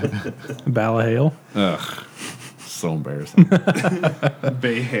 Balahale. Ugh, so embarrassing.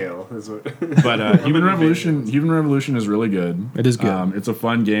 Bay Hale is what. But Human Revolution is really good. It is good. It's a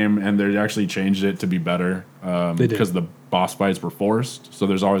fun game, and they actually changed it to be better They did. because the boss fights were forced. So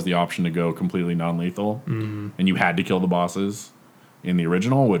there's always the option to go completely non-lethal, and you had to kill the bosses in the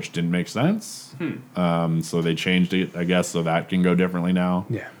original, which didn't make sense. So they changed it, I guess, so that can go differently now.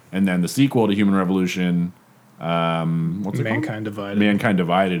 Yeah. And then the sequel to Human Revolution, what's it called? Mankind Divided. Mankind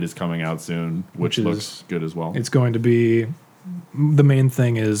Divided is coming out soon, which looks good as well. It's going to be, the main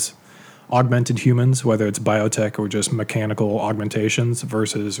thing is augmented humans, whether it's biotech or just mechanical augmentations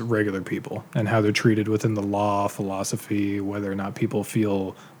versus regular people, and how they're treated within the law, philosophy, whether or not people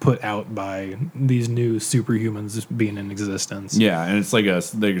feel put out by these new superhumans being in existence. Yeah, and it's like a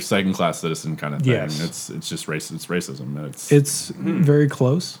second class citizen kind of thing. Yes. It's just racism. It's very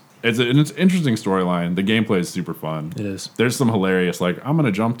close. It's an interesting storyline. The gameplay is super fun. It is. There's some hilarious, like, I'm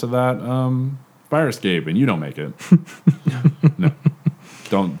gonna jump to that fire escape and you don't make it. No.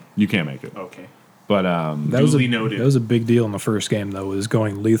 You can't make it. Okay. But That was noted. That was a big deal in the first game, though, is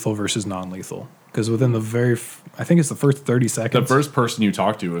going lethal versus non-lethal. Because within the I think it's the first 30 seconds. the first person you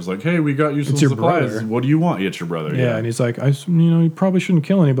talk to is like, "Hey, we got you some It's your supplies. brother. What do you want?" Yeah, it's your brother. Yeah, and he's like, you probably shouldn't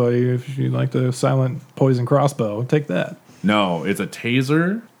kill anybody if you like the silent poison crossbow. Take that. No, it's a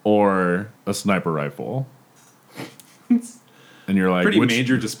taser or a sniper rifle. And you're like, Pretty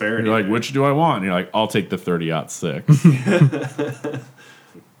major disparity. You're like, there. which do I want? And you're like, I'll take the 30-06.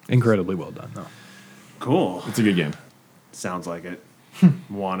 Incredibly well done, though. Cool. It's a good game. Sounds like it.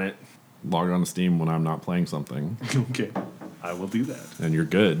 Want it. Log on to Steam when I'm not playing something, Okay. I will do that and you're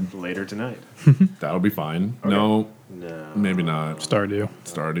good. later tonight. That'll be fine. No, No. maybe not. Stardew.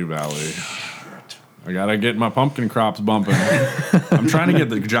 Stardew Valley. I gotta get my pumpkin crops bumping. I'm trying to get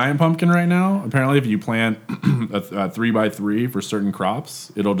the giant pumpkin right now. Apparently, if you plant a 3x3 for certain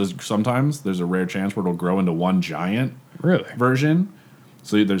crops, it'll just sometimes there's a rare chance where it'll grow into one giant Really? version.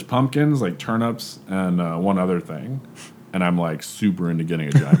 So there's pumpkins, like turnips, and one other thing. And I'm like super into getting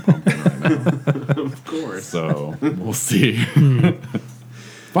a giant pumpkin right now. Of course. So we'll see.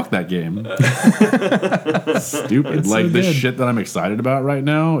 Fuck that game. Stupid. It's like so the good. shit that I'm excited about right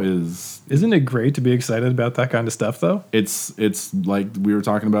now is Isn't it great to be excited about that kind of stuff, though? it's like we were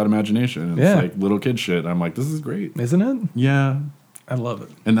talking about imagination. It's Yeah. like little kid shit. I'm like, this is great. Isn't it? Yeah. I love it.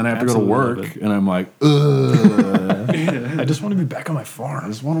 And then I have Absolutely to go love to work it. and I'm like, ugh. I just want to be back on my I farm.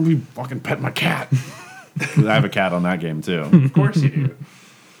 just want to be fucking pet my cat. I have a cat on that game too. Of course you do.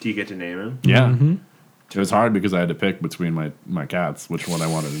 Do you get to name him? Yeah. It was hard because I had to pick between my cats, which one I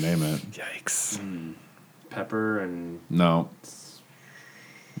wanted to name it. Yikes. Pepper and No.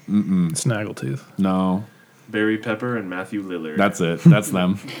 Snaggletooth. No. Barry Pepper and Matthew Lillard. That's it. That's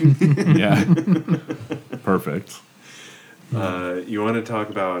them. Yeah. Perfect. You want to talk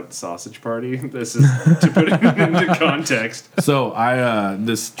about Sausage Party? This is to put it into context. So I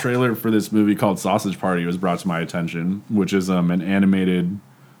this trailer for this movie called Sausage Party was brought to my attention, which is an animated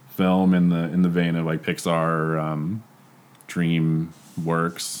film in the vein of like Pixar,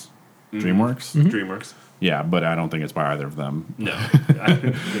 DreamWorks. DreamWorks? DreamWorks. Yeah, but I don't think it's by either of them. No, I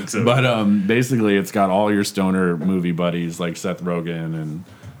don't think so. But basically, it's got all your stoner movie buddies like Seth Rogen and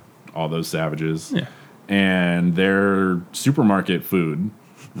all those savages. Yeah. And they're supermarket food,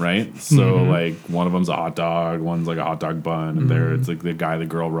 right? So like one of them's a hot dog, one's like a hot dog bun, and it's like the guy the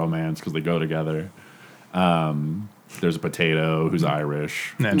girl romance because they go together. There's a potato who's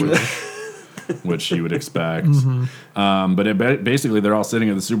Irish, Naturally. which you would expect. But basically, they're all sitting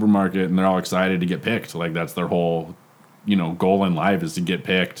at the supermarket and they're all excited to get picked. Like that's their whole, goal in life is to get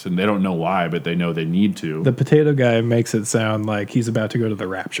picked, and they don't know why, but they know they need to. The potato guy makes it sound like he's about to go to the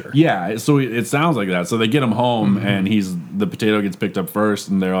rapture. Yeah, so it sounds like that. So they get him home, and the potato gets picked up first,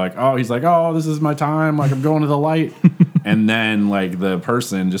 and they're like, "Oh, he's like, oh, this is my time. Like I'm going to the light." And then like the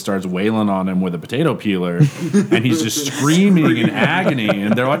person just starts wailing on him with a potato peeler, and he's just screaming in agony.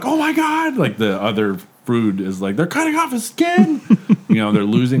 And they're like, "Oh my god!" Like the other food is like, they're cutting off his skin. They're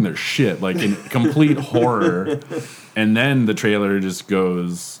losing their shit, like in complete horror. And then the trailer just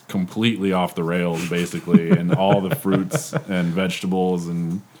goes completely off the rails, basically, and all the fruits and vegetables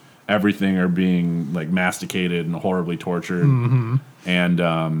and everything are being like masticated and horribly tortured.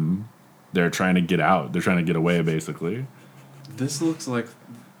 And they're trying to get out. They're trying to get away, basically. This looks like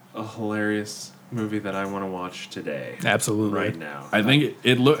a hilarious movie that I want to watch today. Absolutely. Right now. I think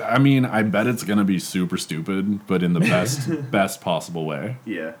I bet it's gonna be super stupid, but in the best possible way.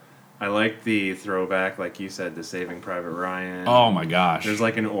 Yeah. I like the throwback, like you said, to Saving Private Ryan. Oh my gosh. There's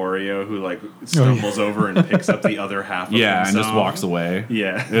like an Oreo who like stumbles over and picks up the other half of yeah, himself. and just walks away.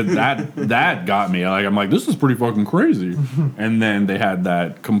 Yeah. That got me. I'm like, this is pretty fucking crazy. And then they had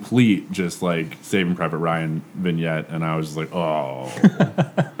that complete just like Saving Private Ryan vignette, and I was just like, oh,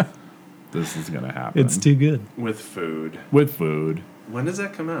 this is gonna happen. It's too good. With food. With food. When does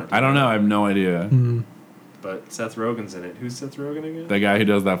that come out? I don't know. I have no idea. But Seth Rogen's in it. Who's Seth Rogen again? The guy who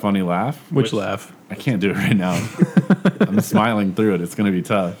does that funny laugh. Which laugh? I can't do it right now. I'm smiling through it. It's gonna be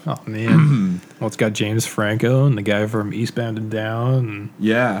tough. Oh, man. Well, it's got James Franco and the guy from Eastbound and Down and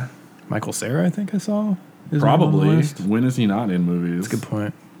Yeah, Michael Cera, I think I saw. His name on the probably. list. When is he not in movies? That's a good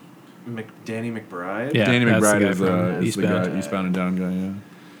point. Danny McBride. Yeah. Danny that's the McBride guy is from the Eastbound. guy, Eastbound and Down guy. Yeah.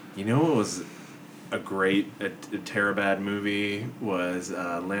 You know what was a Terabad movie was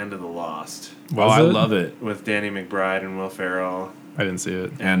Land of the Lost Was I it? love it. with Danny McBride and Will Ferrell. I didn't see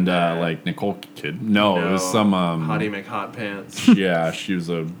it. And like Nicole Kid. No, it was some. Hottie McHot Pants. Yeah, she was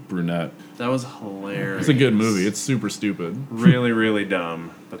a brunette. That was hilarious. It's a good movie. It's super stupid. really, really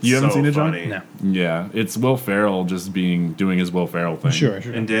dumb. But You haven't so seen it, John? funny. No. Yeah, it's Will Ferrell just doing his Will Ferrell thing. Sure.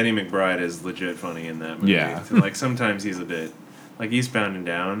 And Danny McBride is legit funny in that movie. Yeah. So, like sometimes he's a bit like Eastbound and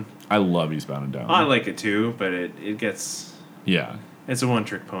Down. I love Eastbound and Down. I like it too, but it gets Yeah. it's a one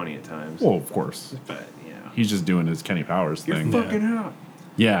trick pony at times. Well, of course. But yeah. He's just doing his Kenny Powers You're thing. fucking hot.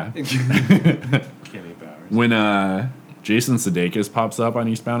 Yeah. Kenny Powers. When Jason Sudeikis pops up on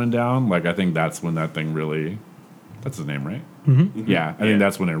Eastbound and Down, like I think that's when that thing really. That's his name, right? Mm-hmm. Yeah, I Yeah. think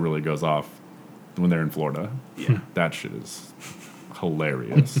that's when it really goes off. When they're in Florida. Yeah. That shit is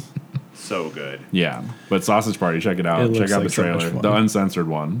hilarious. So good. Yeah, but Sausage Party, check it out. It Check looks out like the so much trailer, fun. the uncensored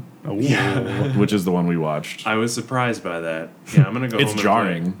one, Oh. which is the one we watched. I was surprised by that. Yeah, I'm gonna go. It's home and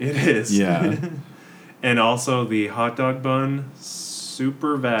jarring. play. It is. Yeah. And also the hot dog bun,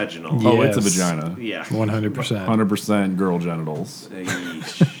 super vaginal. Yeah. Oh, it's a Yes. vagina. Yeah. 100%. 100% girl genitals.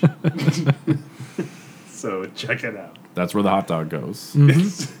 Yeesh. So check it out. That's where the hot dog goes.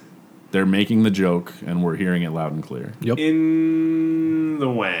 Mm-hmm. They're making the joke, and we're hearing it loud and clear. Yep. In the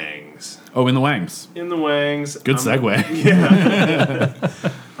Wangs. Oh, in the Wangs. In the Wangs. Good segue. Yeah.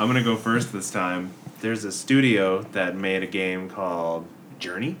 I'm going to go first this time. There's a studio that made a game called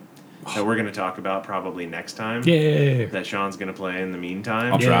Journey that we're going to talk about probably next time. Yay. That Sean's going to play in the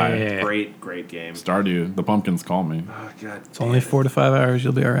meantime. I'll try. Yeah. Great game. Stardew. The pumpkins call me. Oh, God. It's only 4 to 5 hours.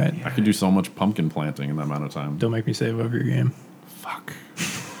 You'll be all right. I could do so much pumpkin planting in that amount of time. Don't make me save over your game. Fuck.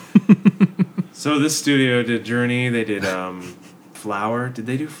 So this studio did Journey. They did Flower. Did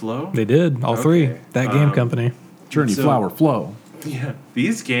they do Flow? They did. All three. Okay. That game company. Journey, So- flower, flow. Yeah.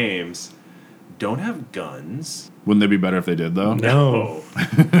 These games don't have guns. Wouldn't they be better if they did, though? No.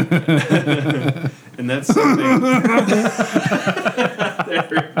 And that's something.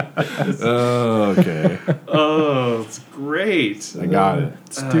 Oh, okay. Oh, it's great. I got it.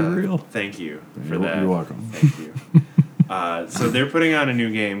 It's too real. Thank you for You're, that. you're welcome. Thank you. So they're putting out a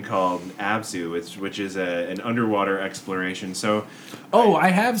new game called Abzu, which is an underwater exploration. So, Oh, I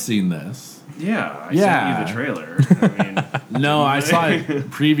have seen this. yeah, I Yeah. sent you the trailer. I mean, No, I saw it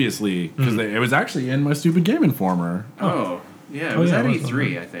previously because it was actually in my stupid Game Informer. oh, yeah, it Oh, was yeah, at it was.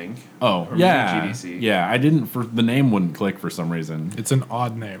 E3, I think. Oh, Or yeah. GDC. Yeah, I didn't, for the name wouldn't click for some reason. It's an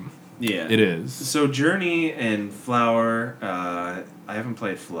odd name. Yeah, It is. So Journey and Flower, I haven't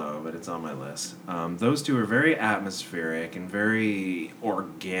played Flow, but it's on my list. Those two are very atmospheric and very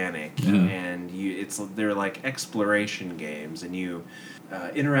organic, and they're like exploration games, and you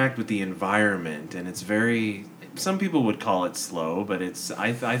interact with the environment, and it's very. Some people would call it slow, but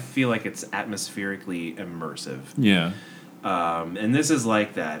I feel like it's atmospherically immersive. Yeah. And this is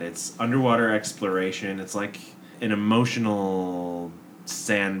like that. It's underwater exploration. It's like an emotional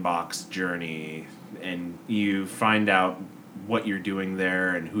sandbox journey, and you find out what you're doing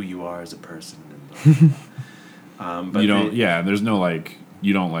there and who you are as a person. And, but You don't, there's no like,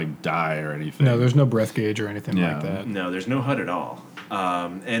 you don't like die or anything. No, there's no breath gauge or anything Yeah. like that. no, there's no HUD at all.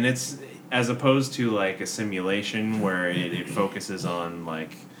 And it's as opposed to like a simulation where it focuses on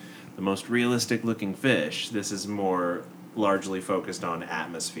like the most realistic looking fish. This is more largely focused on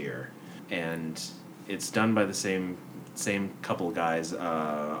atmosphere, and it's done by the same couple guys.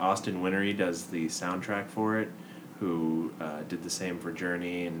 Austin Wintory does the soundtrack for it, who did the same for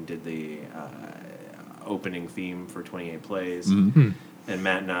Journey and did the opening theme for 28 Plays. Mm-hmm. And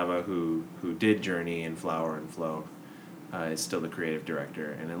Matt Nava, who did Journey and Flower and Flow, is still the creative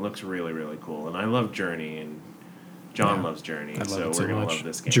director, and it looks really, really cool. And I love Journey, and John Yeah. loves Journey, I love so it so we're gonna much. love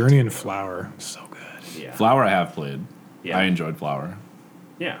this game. Journey and Flower. So good. Yeah. Flower I have played. Yeah. I enjoyed Flower.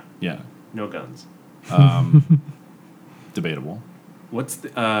 Yeah. Yeah. No guns. Debatable. What's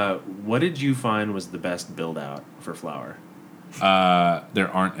the, what did you find was the best build out for Flower? There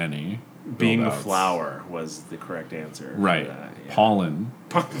aren't any. Being the build-outs. flower was the correct answer. for Right. that, yeah. Pollen.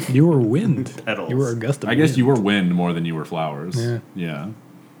 You were wind. Petals. You were Augusta. I guess wind. you were wind more than you were flowers. Yeah. Yeah.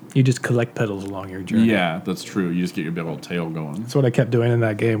 You just collect petals along your journey. Yeah, that's true. You just get your big old tail going. That's what I kept doing in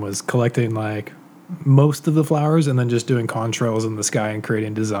that game was collecting like most of the flowers and then just doing contrails in the sky and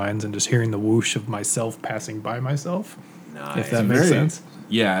creating designs and just hearing the whoosh of myself passing by myself. Nice. If that makes sense.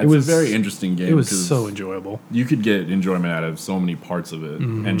 Yeah, It it's was a very interesting game. It was 'cause so enjoyable. you could get enjoyment out of so many parts of it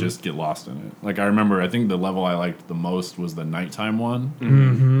and just get lost in it. Like I remember, I think the level I liked the most was the nighttime one,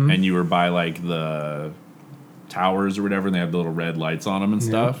 and you were by like the towers or whatever, and they have the little red lights on them and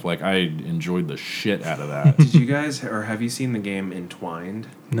stuff. Like I enjoyed the shit out of that. Did you guys, or have you seen the game Entwined?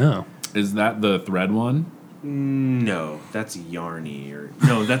 No. Is that the thread one? No, that's Yarny, or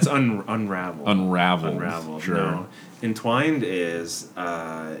no, that's Unravel. Unravel. Sure. No, Entwined is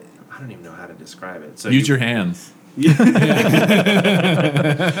I don't even know how to describe it. So Use your hands. you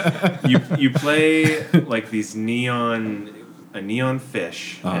play like these a neon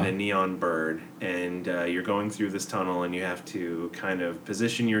fish and a neon bird, and you're going through this tunnel, and you have to kind of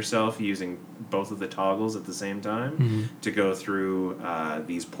position yourself using both of the toggles at the same time to go through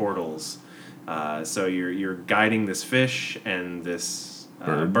these portals. So you're guiding this fish and this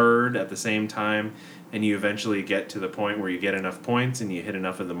bird at the same time, and you eventually get to the point where you get enough points and you hit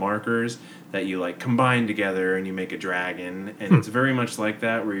enough of the markers that you like combine together and you make a dragon. And it's very much like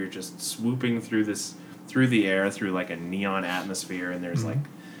that, where you're just swooping through the air through like a neon atmosphere, and there's like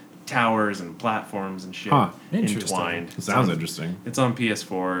towers and platforms and shit entwined. Sounds interesting. It's on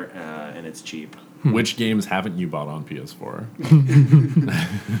PS4 and it's cheap. Which games haven't you bought on PS4?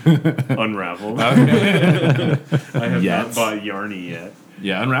 Unravel. I have not bought Yarny yet.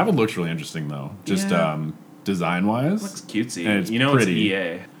 Yeah, Unraveled looks really interesting though. Just design wise, Looks cutesy. And it's it's pretty.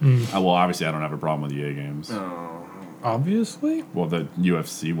 EA. Well, obviously, I don't have a problem with EA games. Oh, Obviously. Well, the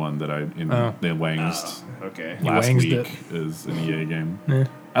UFC one that they wanged okay. last wanged week it. is an EA game. Yeah,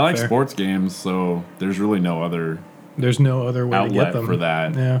 I like fair. sports games, so there's really no other There's no other way to get outlet them. for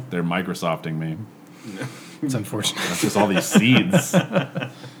that. Yeah, They're Microsofting me. it's unfortunate. That's just all these seeds.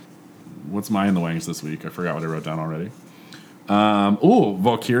 What's my in the wings this week? I forgot what I wrote down already.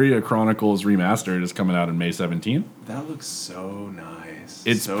 Valkyria Chronicles Remastered is coming out on May 17th. That looks so nice.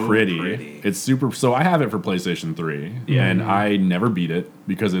 It's so pretty. It's super. So I have it for PlayStation 3, and I never beat it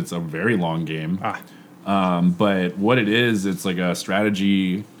because it's a very long game. But what it is, it's like a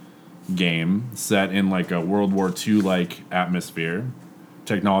strategy game set in like a World War II like atmosphere.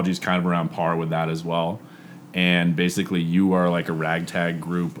 Technology is kind of around par with that as well. And basically, you are like a ragtag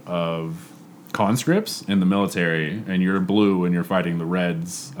group of conscripts in the military, and you're blue and you're fighting the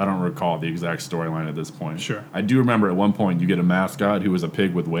reds. I don't recall the exact storyline at this point. Sure. I do remember at one point you get a mascot who is a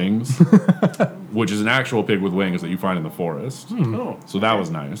pig with wings, which is an actual pig with wings that you find in the forest. Oh, So that was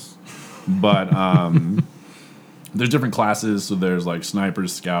nice. But there's different classes. So there's like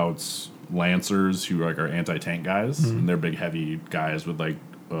snipers, scouts, lancers who like are anti-tank guys, and they're big heavy guys with like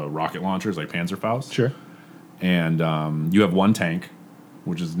rocket launchers like Panzerfaust. Sure. And you have one tank,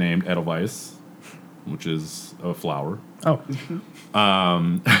 which is named Edelweiss, which is a flower. Oh,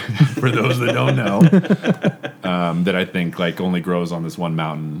 For those that don't know, that I think like only grows on this one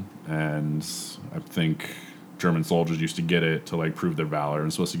mountain, and I think German soldiers used to get it to like prove their valor, and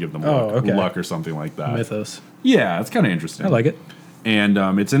it's supposed to give them luck or something like that. mythos. Yeah, it's kind of interesting. I like it. And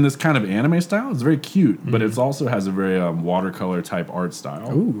it's in this kind of anime style. It's very cute, but it also has a very watercolor type art style,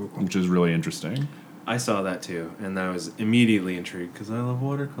 which is really interesting. I saw that too, and I was immediately intrigued because I love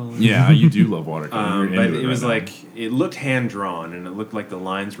watercolor. Yeah, you do love watercolor. But it was like, it looked hand drawn, and it looked like the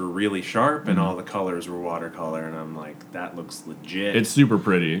lines were really sharp, and all the colors were watercolor, and I'm like, that looks legit. It's super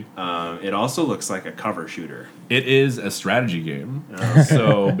pretty. It also looks like a cover shooter. It is a strategy game.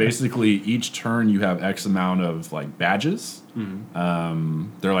 So basically, each turn you have X amount of like badges.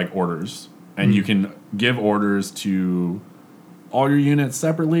 They're like orders, and you can give orders to all your units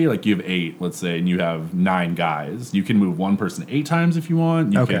separately. Like you have 8, let's say, and you have 9 guys. You can move one person 8 times if you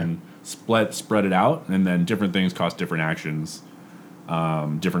want. You can spread it out, and then different things cost different actions,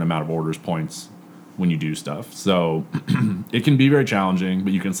 different amount of orders points when you do stuff. So it can be very challenging,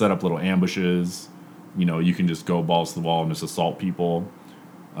 but you can set up little ambushes. You know, you can just go balls to the wall and just assault people.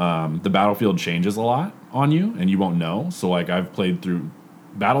 The battlefield changes a lot on you, and you won't know. So like I've played through.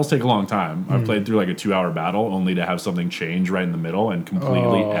 Battles take a long time. I've played through like a 2-hour battle only to have something change right in the middle and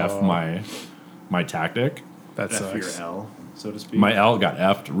completely F my tactic. That F sucks. your L, so to speak. My L got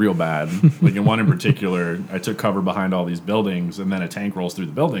F'd real bad. Like in one in particular, I took cover behind all these buildings, and then a tank rolls through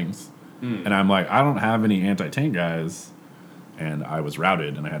the buildings. And I'm like, I don't have any anti-tank guys. And I was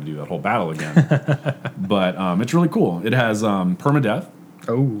routed, and I had to do that whole battle again. But it's really cool. It has permadeath.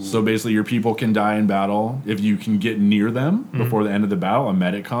 Oh. So basically, your people can die in battle. If you can get near them before the end of the battle, a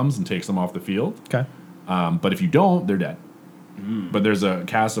medic comes and takes them off the field. Okay. But if you don't, they're dead. But there's a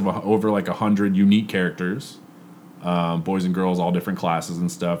cast of over like 100 unique characters, boys and girls, all different classes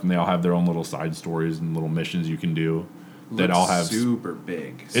and stuff, and they all have their own little side stories and little missions you can do. That all have super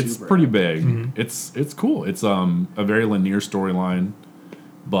big. It's super pretty epic. big. It's cool. It's a very linear storyline.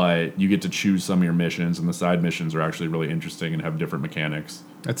 but you get to choose some of your missions, and the side missions are actually really interesting and have different mechanics.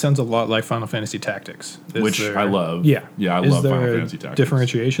 That sounds a lot like Final Fantasy Tactics. Which I love. Yeah. Yeah, I is love there Final a Fantasy Tactics.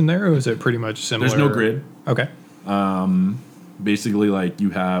 differentiation there, or is it pretty much similar? There's no grid. Okay. Basically, like, you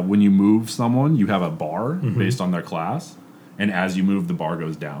have, when you move someone, you have a bar based on their class, and as you move, the bar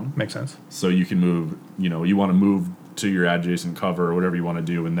goes down. Makes sense. So you can move, you want to move to your adjacent cover or whatever you want to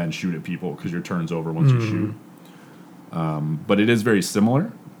do, and then shoot at people because your turn's over once you shoot. But it is very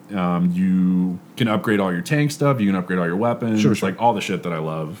similar. You can upgrade all your tank stuff. You can upgrade all your weapons. Sure. Like all the shit that I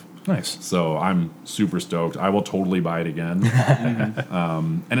love. Nice. So I'm super stoked. I will totally buy it again.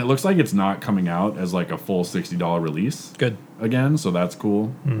 And it looks like it's not coming out as like a full $60 release. Good. Again, so that's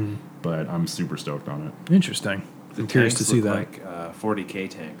cool. But I'm super stoked on it. Interesting. The I'm curious to tanks see look that. like 40K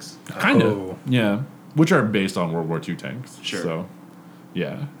tanks. Kind Oh. of. Yeah. Which are based on World War II tanks. Sure. So,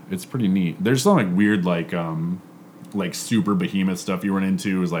 yeah, it's pretty neat. There's some like weird like super behemoth stuff you run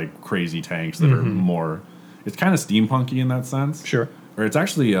into is like crazy tanks that are more. It's kind of steampunky in that sense. Sure. Or it's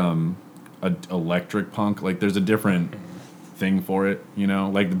actually a electric punk. Like there's a different thing for it.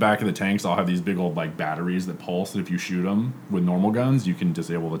 Like the back of the tanks all have these big old like batteries that pulse. And if you shoot them with normal guns, you can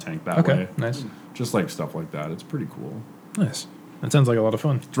disable the tank that way. Okay. Nice. Just like stuff like that. It's pretty cool. Nice. That sounds like a lot of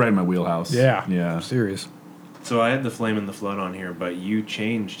fun. It's right in my wheelhouse. Yeah. Yeah. I'm serious. So I had the Flame and the Flood on here, but you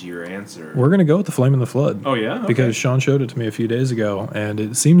changed your answer. We're gonna go with the Flame and the Flood. Oh yeah, okay. Because Sean showed it to me a few days ago, and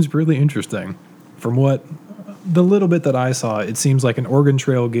it seems really interesting. From what the little bit that I saw, it seems like an Oregon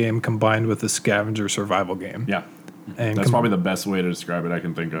Trail game combined with a scavenger survival game. Yeah. And That's probably the best way to describe it I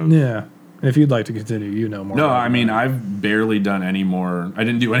can think of. Yeah. And if you'd like to continue, you know more. No, about I mean, it. I've barely done any more. I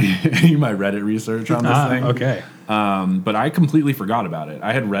didn't do any of my Reddit research on this thing. Okay. But I completely forgot about it.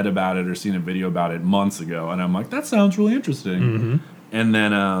 I had read about it or seen a video about it months ago, and I'm like, that sounds really interesting. And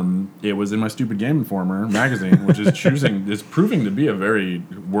then it was in my stupid Game Informer magazine, which is proving to be a very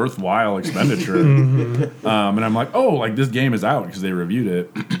worthwhile expenditure. And I'm like, oh, like this game is out because they reviewed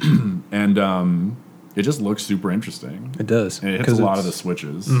it, and it just looks super interesting. It does. And it hits a lot of the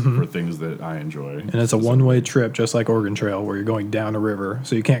switches for things that I enjoy. And it's a one-way trip, just like Oregon Trail, where you're going down a river,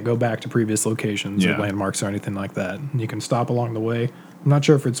 so you can't go back to previous locations or Yeah. landmarks or anything like that. You can stop along the way. I'm not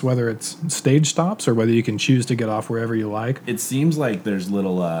sure if it's whether it's stage stops or whether you can choose to get off wherever you like. It seems like there's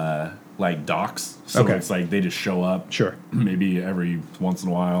little like docks, so Okay. it's like they just show up. Sure. Maybe every once in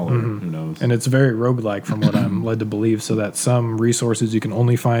a while, or who knows. And it's very roguelike from what I'm led to believe, so that some resources you can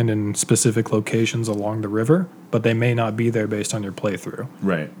only find in specific locations along the river, but they may not be there based on your playthrough.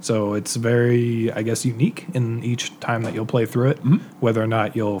 Right. So it's very, I guess, unique in each time that you'll play through it, whether or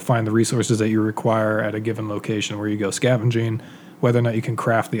not you'll find the resources that you require at a given location where you go scavenging, whether or not you can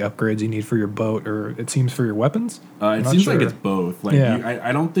craft the upgrades you need for your boat, or it seems for your weapons. I'm It not seems sure. like it's both. Like Yeah.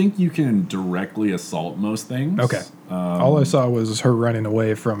 I don't think you can directly assault most things. Okay. All I saw was her running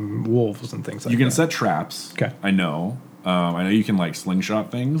away from wolves and things like that. You can set traps. Okay. I know you can like slingshot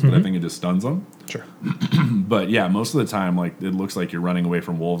things, but I think it just stuns them. Sure. But yeah, most of the time, like it looks like you're running away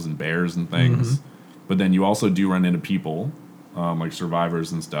from wolves and bears and things. But then you also do run into people, like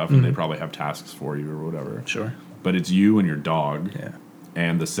survivors and stuff, and they probably have tasks for you or whatever. Sure. But it's you and your dog. Yeah.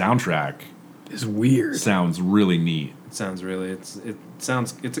 And the soundtrack It's weird. sounds really neat. It sounds really. It's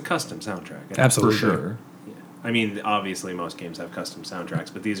a custom soundtrack. Absolutely. For sure. I mean, obviously most games have custom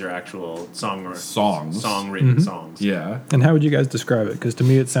soundtracks, but these are actual Songs. song-written songs. Yeah. And how would you guys describe it? Because to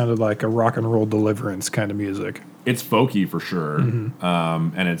me, it sounded like a rock and roll Deliverance kind of music. It's folky for sure. And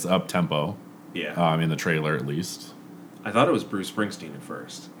it's up tempo. Yeah. In the trailer at least. I thought it was Bruce Springsteen at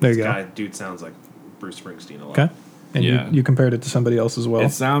first. There you This go. Dude sounds like Bruce Springsteen a lot. Okay. And Yeah. you compared it to somebody else as well.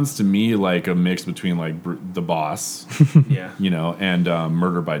 It sounds to me like a mix between like The Boss, Yeah. and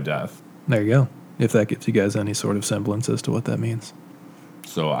Murder by Death. There you go. If that gives you guys any sort of semblance as to what that means.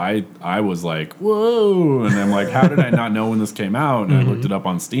 So I was like, whoa. And I'm like, how did I not know when this came out? And I looked it up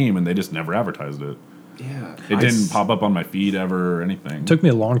on Steam and they just never advertised it. Yeah. It didn't pop up on my feed ever or anything. It took me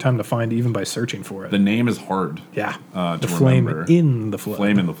a long time to find, even by searching for it. The name is hard. Yeah. To The flame remember. in the flood.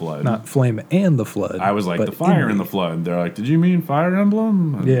 Flame in the Flood. Not flame and the flood. I was like, but the fire in the flood. They're like, did you mean Fire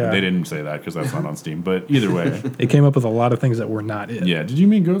Emblem? And Yeah. They didn't say that because that's not on Steam. But either way. It came up with a lot of things that were not it. Yeah. Did you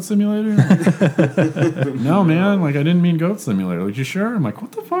mean Goat Simulator? No, man. Like, I didn't mean Goat Simulator. Like, you sure? I'm like,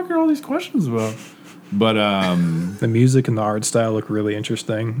 what the fuck are all these questions about? But, The music and the art style look really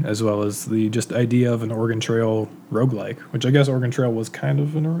interesting, as well as the just idea of an Oregon Trail roguelike, which I guess Oregon Trail was kind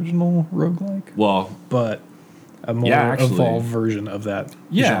of an original roguelike, well, but a more Yeah, actually. evolved version of that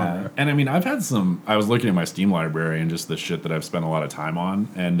yeah. genre. And I mean, I've had some, I was looking at my Steam library and just the shit that I've spent a lot of time on.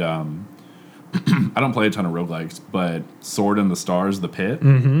 And, I don't play a ton of roguelikes, but Sword in the Stars, The Pit,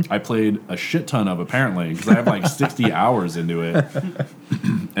 I played a shit ton of apparently because I have like 60 hours into it.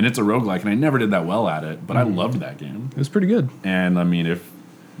 And it's a roguelike, and I never did that well at it, but I loved that game. It was pretty good. And I mean, if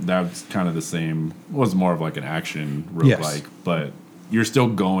that's kind of the same, it was more of like an action roguelike, Yes. but you're still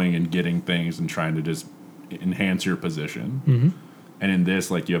going and getting things and trying to just enhance your position. And in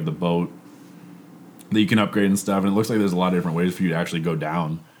this, like, you have the boat that you can upgrade and stuff, and it looks like there's a lot of different ways for you to actually go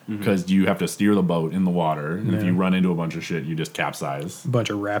down. Because you have to steer the boat in the water, and if you run into a bunch of shit, you just capsize. A bunch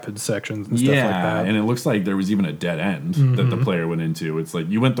of rapid sections and stuff like that. And it looks like there was even a dead end that the player went into. It's like,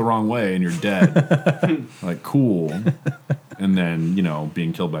 you went the wrong way and you're dead. Like, cool. And then, you know,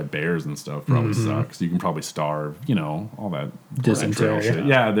 being killed by bears and stuff probably sucks. You can probably starve, you know, all that Dysentery. shit.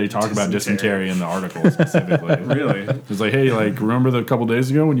 Yeah, they talk about dysentery in the article specifically. Really? It's like, hey, like, remember the couple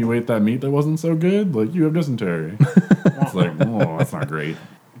days ago when you ate that meat that wasn't so good? Like, you have dysentery. It's like, oh, that's not great.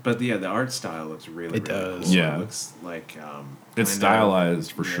 But yeah, the art style looks really does. cool. Yeah. It looks like It's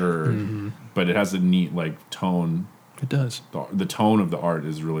stylized for sure, but it has a neat, like, tone. It does. The tone of the art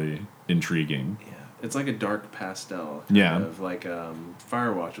is really intriguing. Yeah, it's like a dark pastel. Yeah. Of like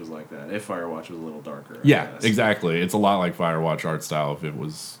Firewatch was like that. If Firewatch was a little darker. I Yeah, guess. exactly. It's a lot like Firewatch art style if it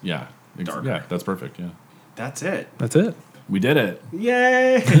was, Darker. Yeah, that's perfect, yeah. That's it. That's it. We did it.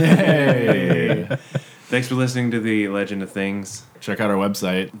 Yay! Hey! Thanks for listening to The Legend of Things. Check out our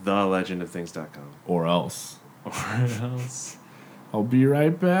website, TheLegendOfThings.com. or else. Or else. I'll be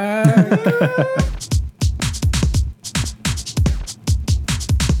right back.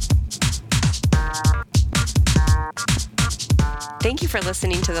 Thank you for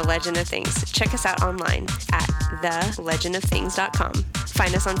listening to The Legend of Things. Check us out online at thelegendofthings.com.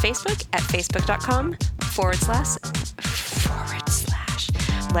 Find us on Facebook at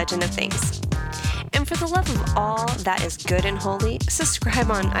facebook.com/Legend of Things. And for the love of all that is good and holy, subscribe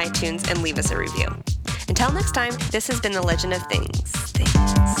on iTunes and leave us a review. Until next time, this has been The Legend of Things.